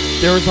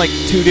 There was like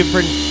two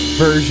different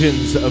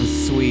versions of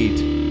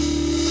Sweet.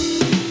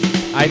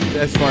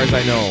 As far as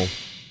I know.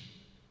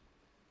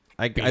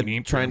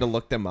 I'm trying to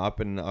look them up,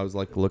 and I was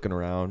like looking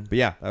around. But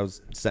yeah, that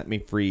was Set Me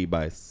Free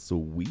by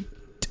Sweet.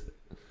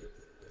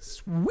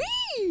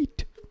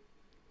 Sweet.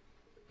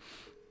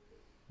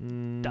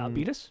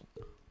 Diabetes.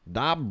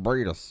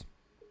 Diabetes.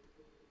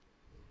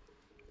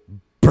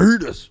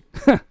 Beat us.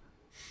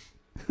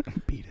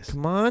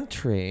 Come on,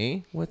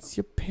 Trey. What's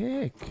your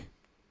pick?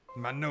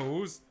 My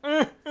nose.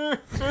 My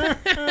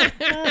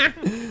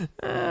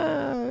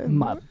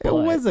butt. It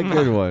was a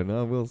good one.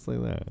 I will say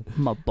that.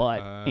 My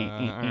butt. All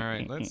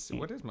right, let's see.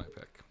 What is my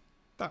pick?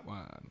 That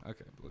one.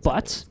 Okay.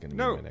 Butts?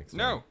 No.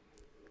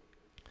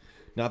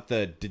 Not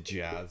the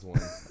jazz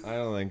one. I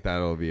don't think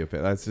that'll be a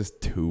pick. That's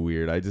just too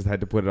weird. I just had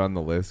to put it on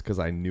the list because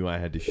I knew I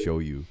had to show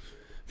you.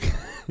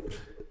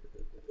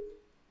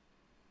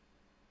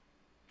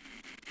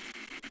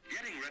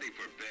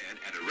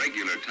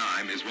 Regular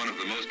time is one of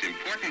the most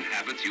important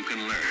habits you can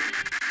learn.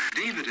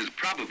 David has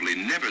probably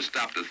never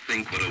stopped to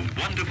think what a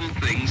wonderful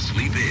thing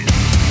sleep is.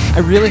 I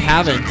really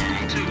haven't.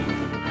 Going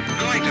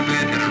to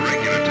bed at a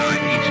regular time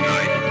each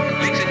night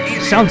makes it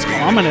easy. Sounds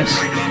ominous.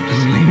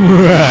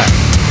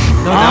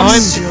 No, now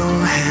I'm.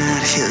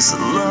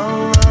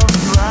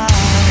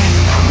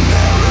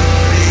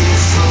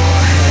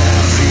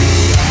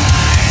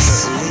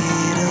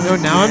 No,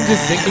 now I'm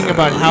just thinking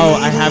about how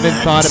I haven't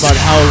thought about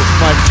how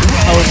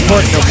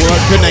important a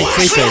good night's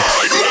sleep is.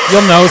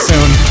 You'll know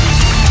soon.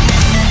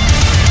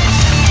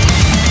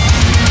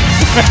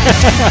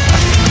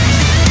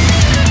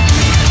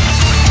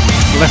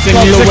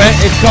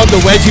 It's called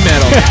the wedgie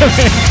metal.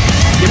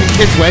 Giving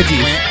kids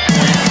wedgies.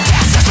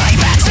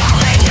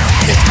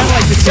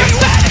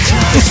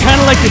 It's kind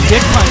of like the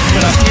dick punch,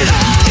 but up here.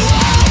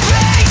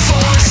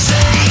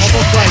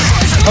 Almost like,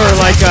 or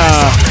like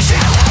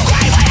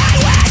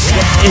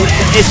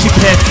itchy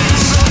pit.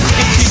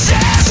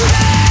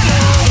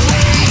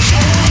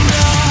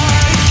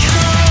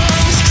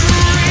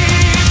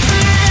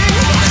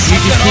 You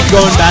just keep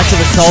going back to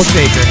the soul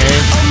shaker, hey?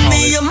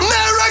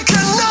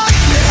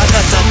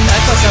 I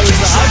thought that was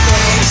the outro.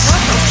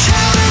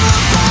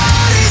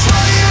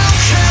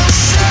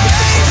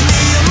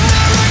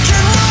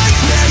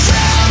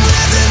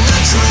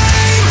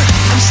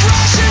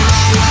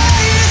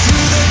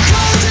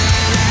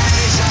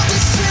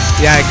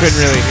 Yeah, I couldn't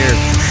really hear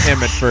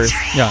him at first.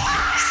 Yeah.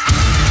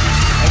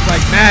 I was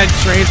like, man,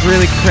 Trey's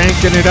really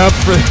cranking it up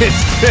for this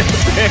trip.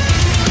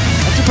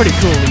 That's a pretty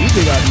cool lead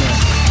they got in there.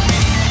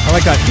 I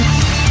like that.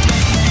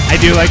 I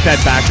do like that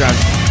background.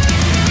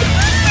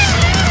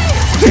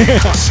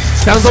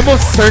 Sounds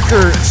almost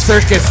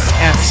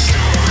circus-esque.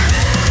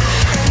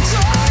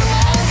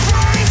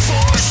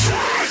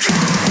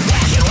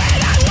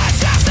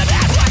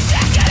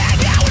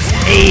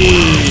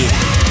 Hey.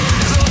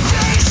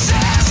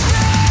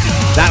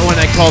 That one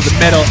I call the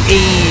metal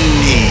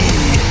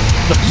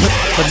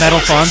The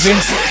metal Fonzie?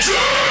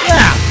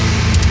 Yeah.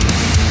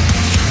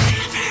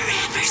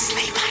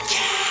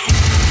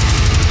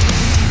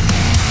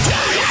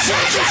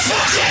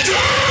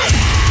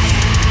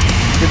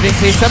 Did they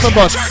say something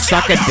about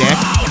suck a dick?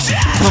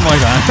 Something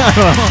like that. I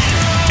don't know.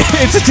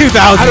 It's a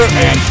 2000s,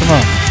 man. Come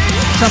on.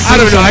 I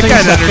don't know. I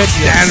kind of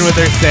understand what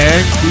they're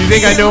saying. You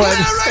think I know?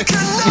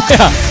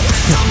 Yeah.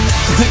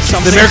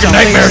 The American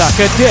Nightmare. Suck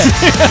a dick.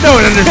 No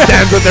one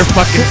understands what they're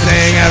fucking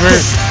saying ever.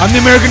 I'm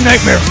the American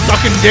Nightmare,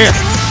 sucking dick.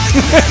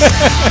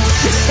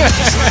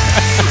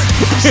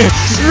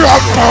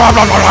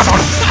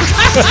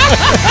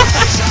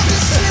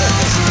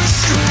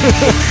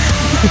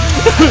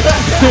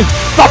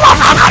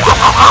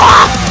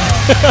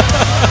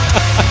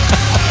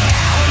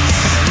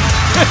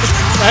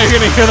 Now you're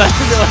gonna hear that.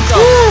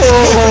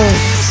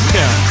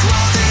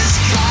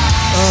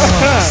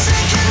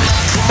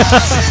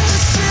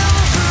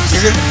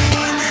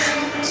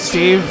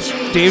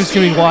 Dave's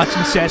gonna be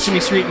watching Sesame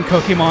Street and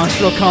Cookie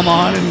Monster will come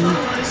on and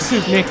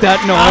make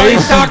that noise. Oh,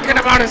 he's talking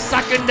about a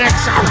sucking dick.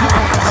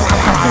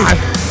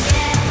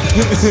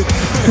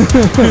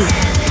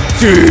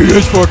 C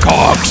is for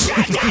cocks.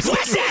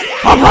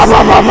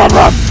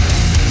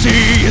 C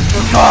is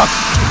for cock.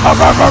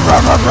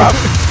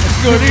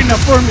 Good enough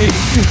for me.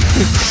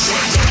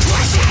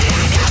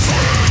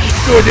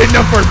 Good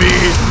enough for me.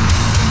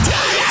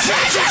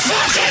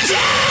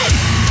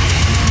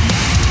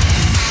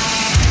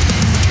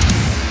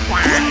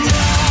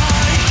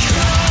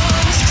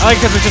 I like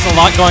because there's just a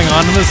lot going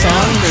on in the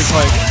song. There's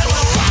like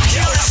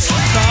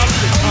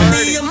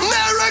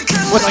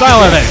What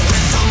style are they?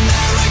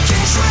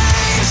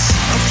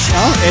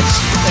 Oh, it's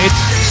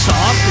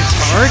soft, it's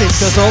hard, it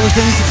does all the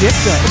things a dick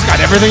does. It's got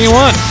everything you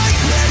want.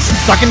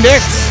 Sucking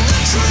dicks.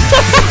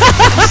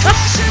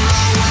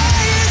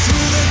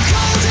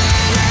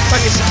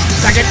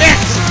 Sucking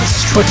dicks.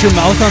 Just put your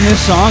mouth on this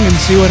song and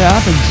see what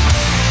happens.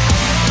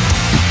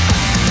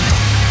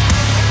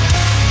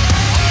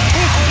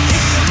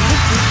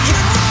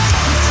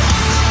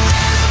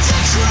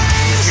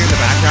 In the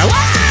background.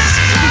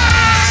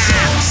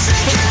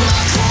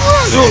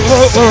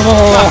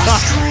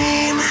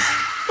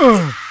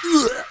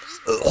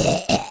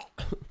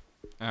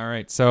 All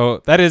right,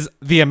 so that is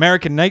The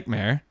American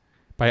Nightmare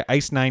by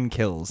Ice Nine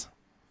Kills.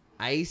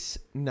 Ice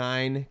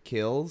 9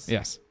 Kills?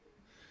 Yes.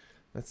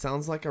 That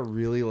sounds like a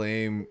really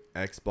lame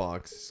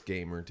Xbox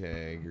gamer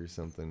tag or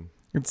something.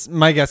 It's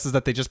my guess is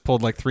that they just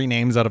pulled like 3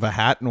 names out of a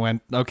hat and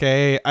went,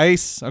 okay,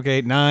 Ice,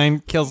 okay, 9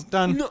 Kills,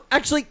 done. No,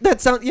 actually,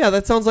 that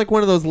sounds like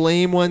one of those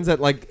lame ones that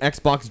like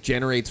Xbox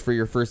generates for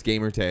your first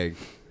gamer tag.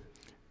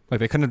 Like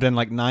they couldn't have done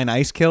like 9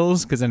 ice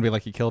kills because then it'd be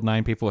like you killed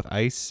 9 people with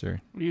ice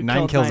or You 9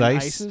 killed kills 9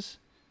 ice. ISIS?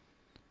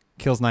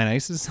 Kills 9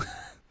 ices.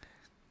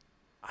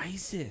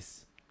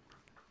 ISIS.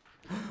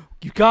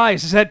 You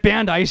guys, is that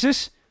band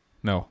ISIS?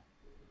 No.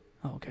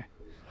 Oh, okay.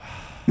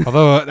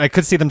 Although I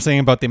could see them saying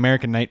about the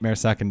American Nightmare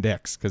sucking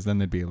dicks because then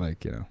they'd be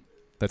like, you know,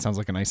 that sounds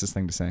like an ISIS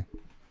thing to say.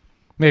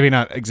 Maybe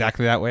not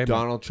exactly that way.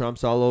 Donald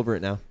Trump's all over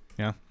it now.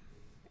 Yeah.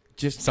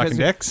 Just Sucking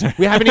dicks.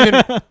 We haven't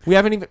even.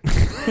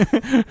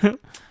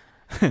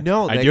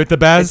 No, I do it the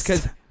best.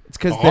 It's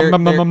because they're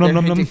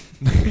hinting-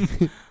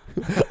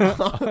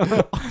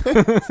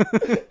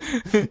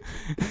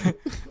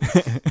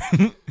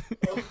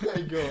 Oh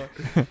my god!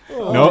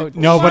 No,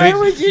 nobody. Why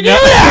would you do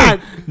that?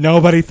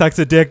 Nobody sucks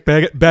a dick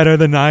better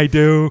than I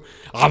do.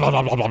 Done.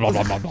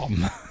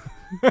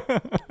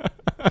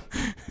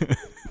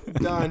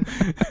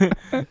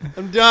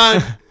 I'm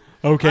done.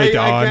 Okay,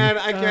 Don.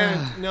 I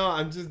can't. No,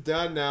 I'm just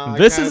done now.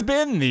 This has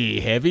been the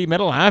Heavy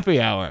Metal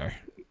Happy Hour.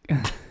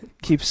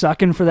 Keep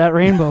sucking for that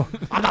rainbow.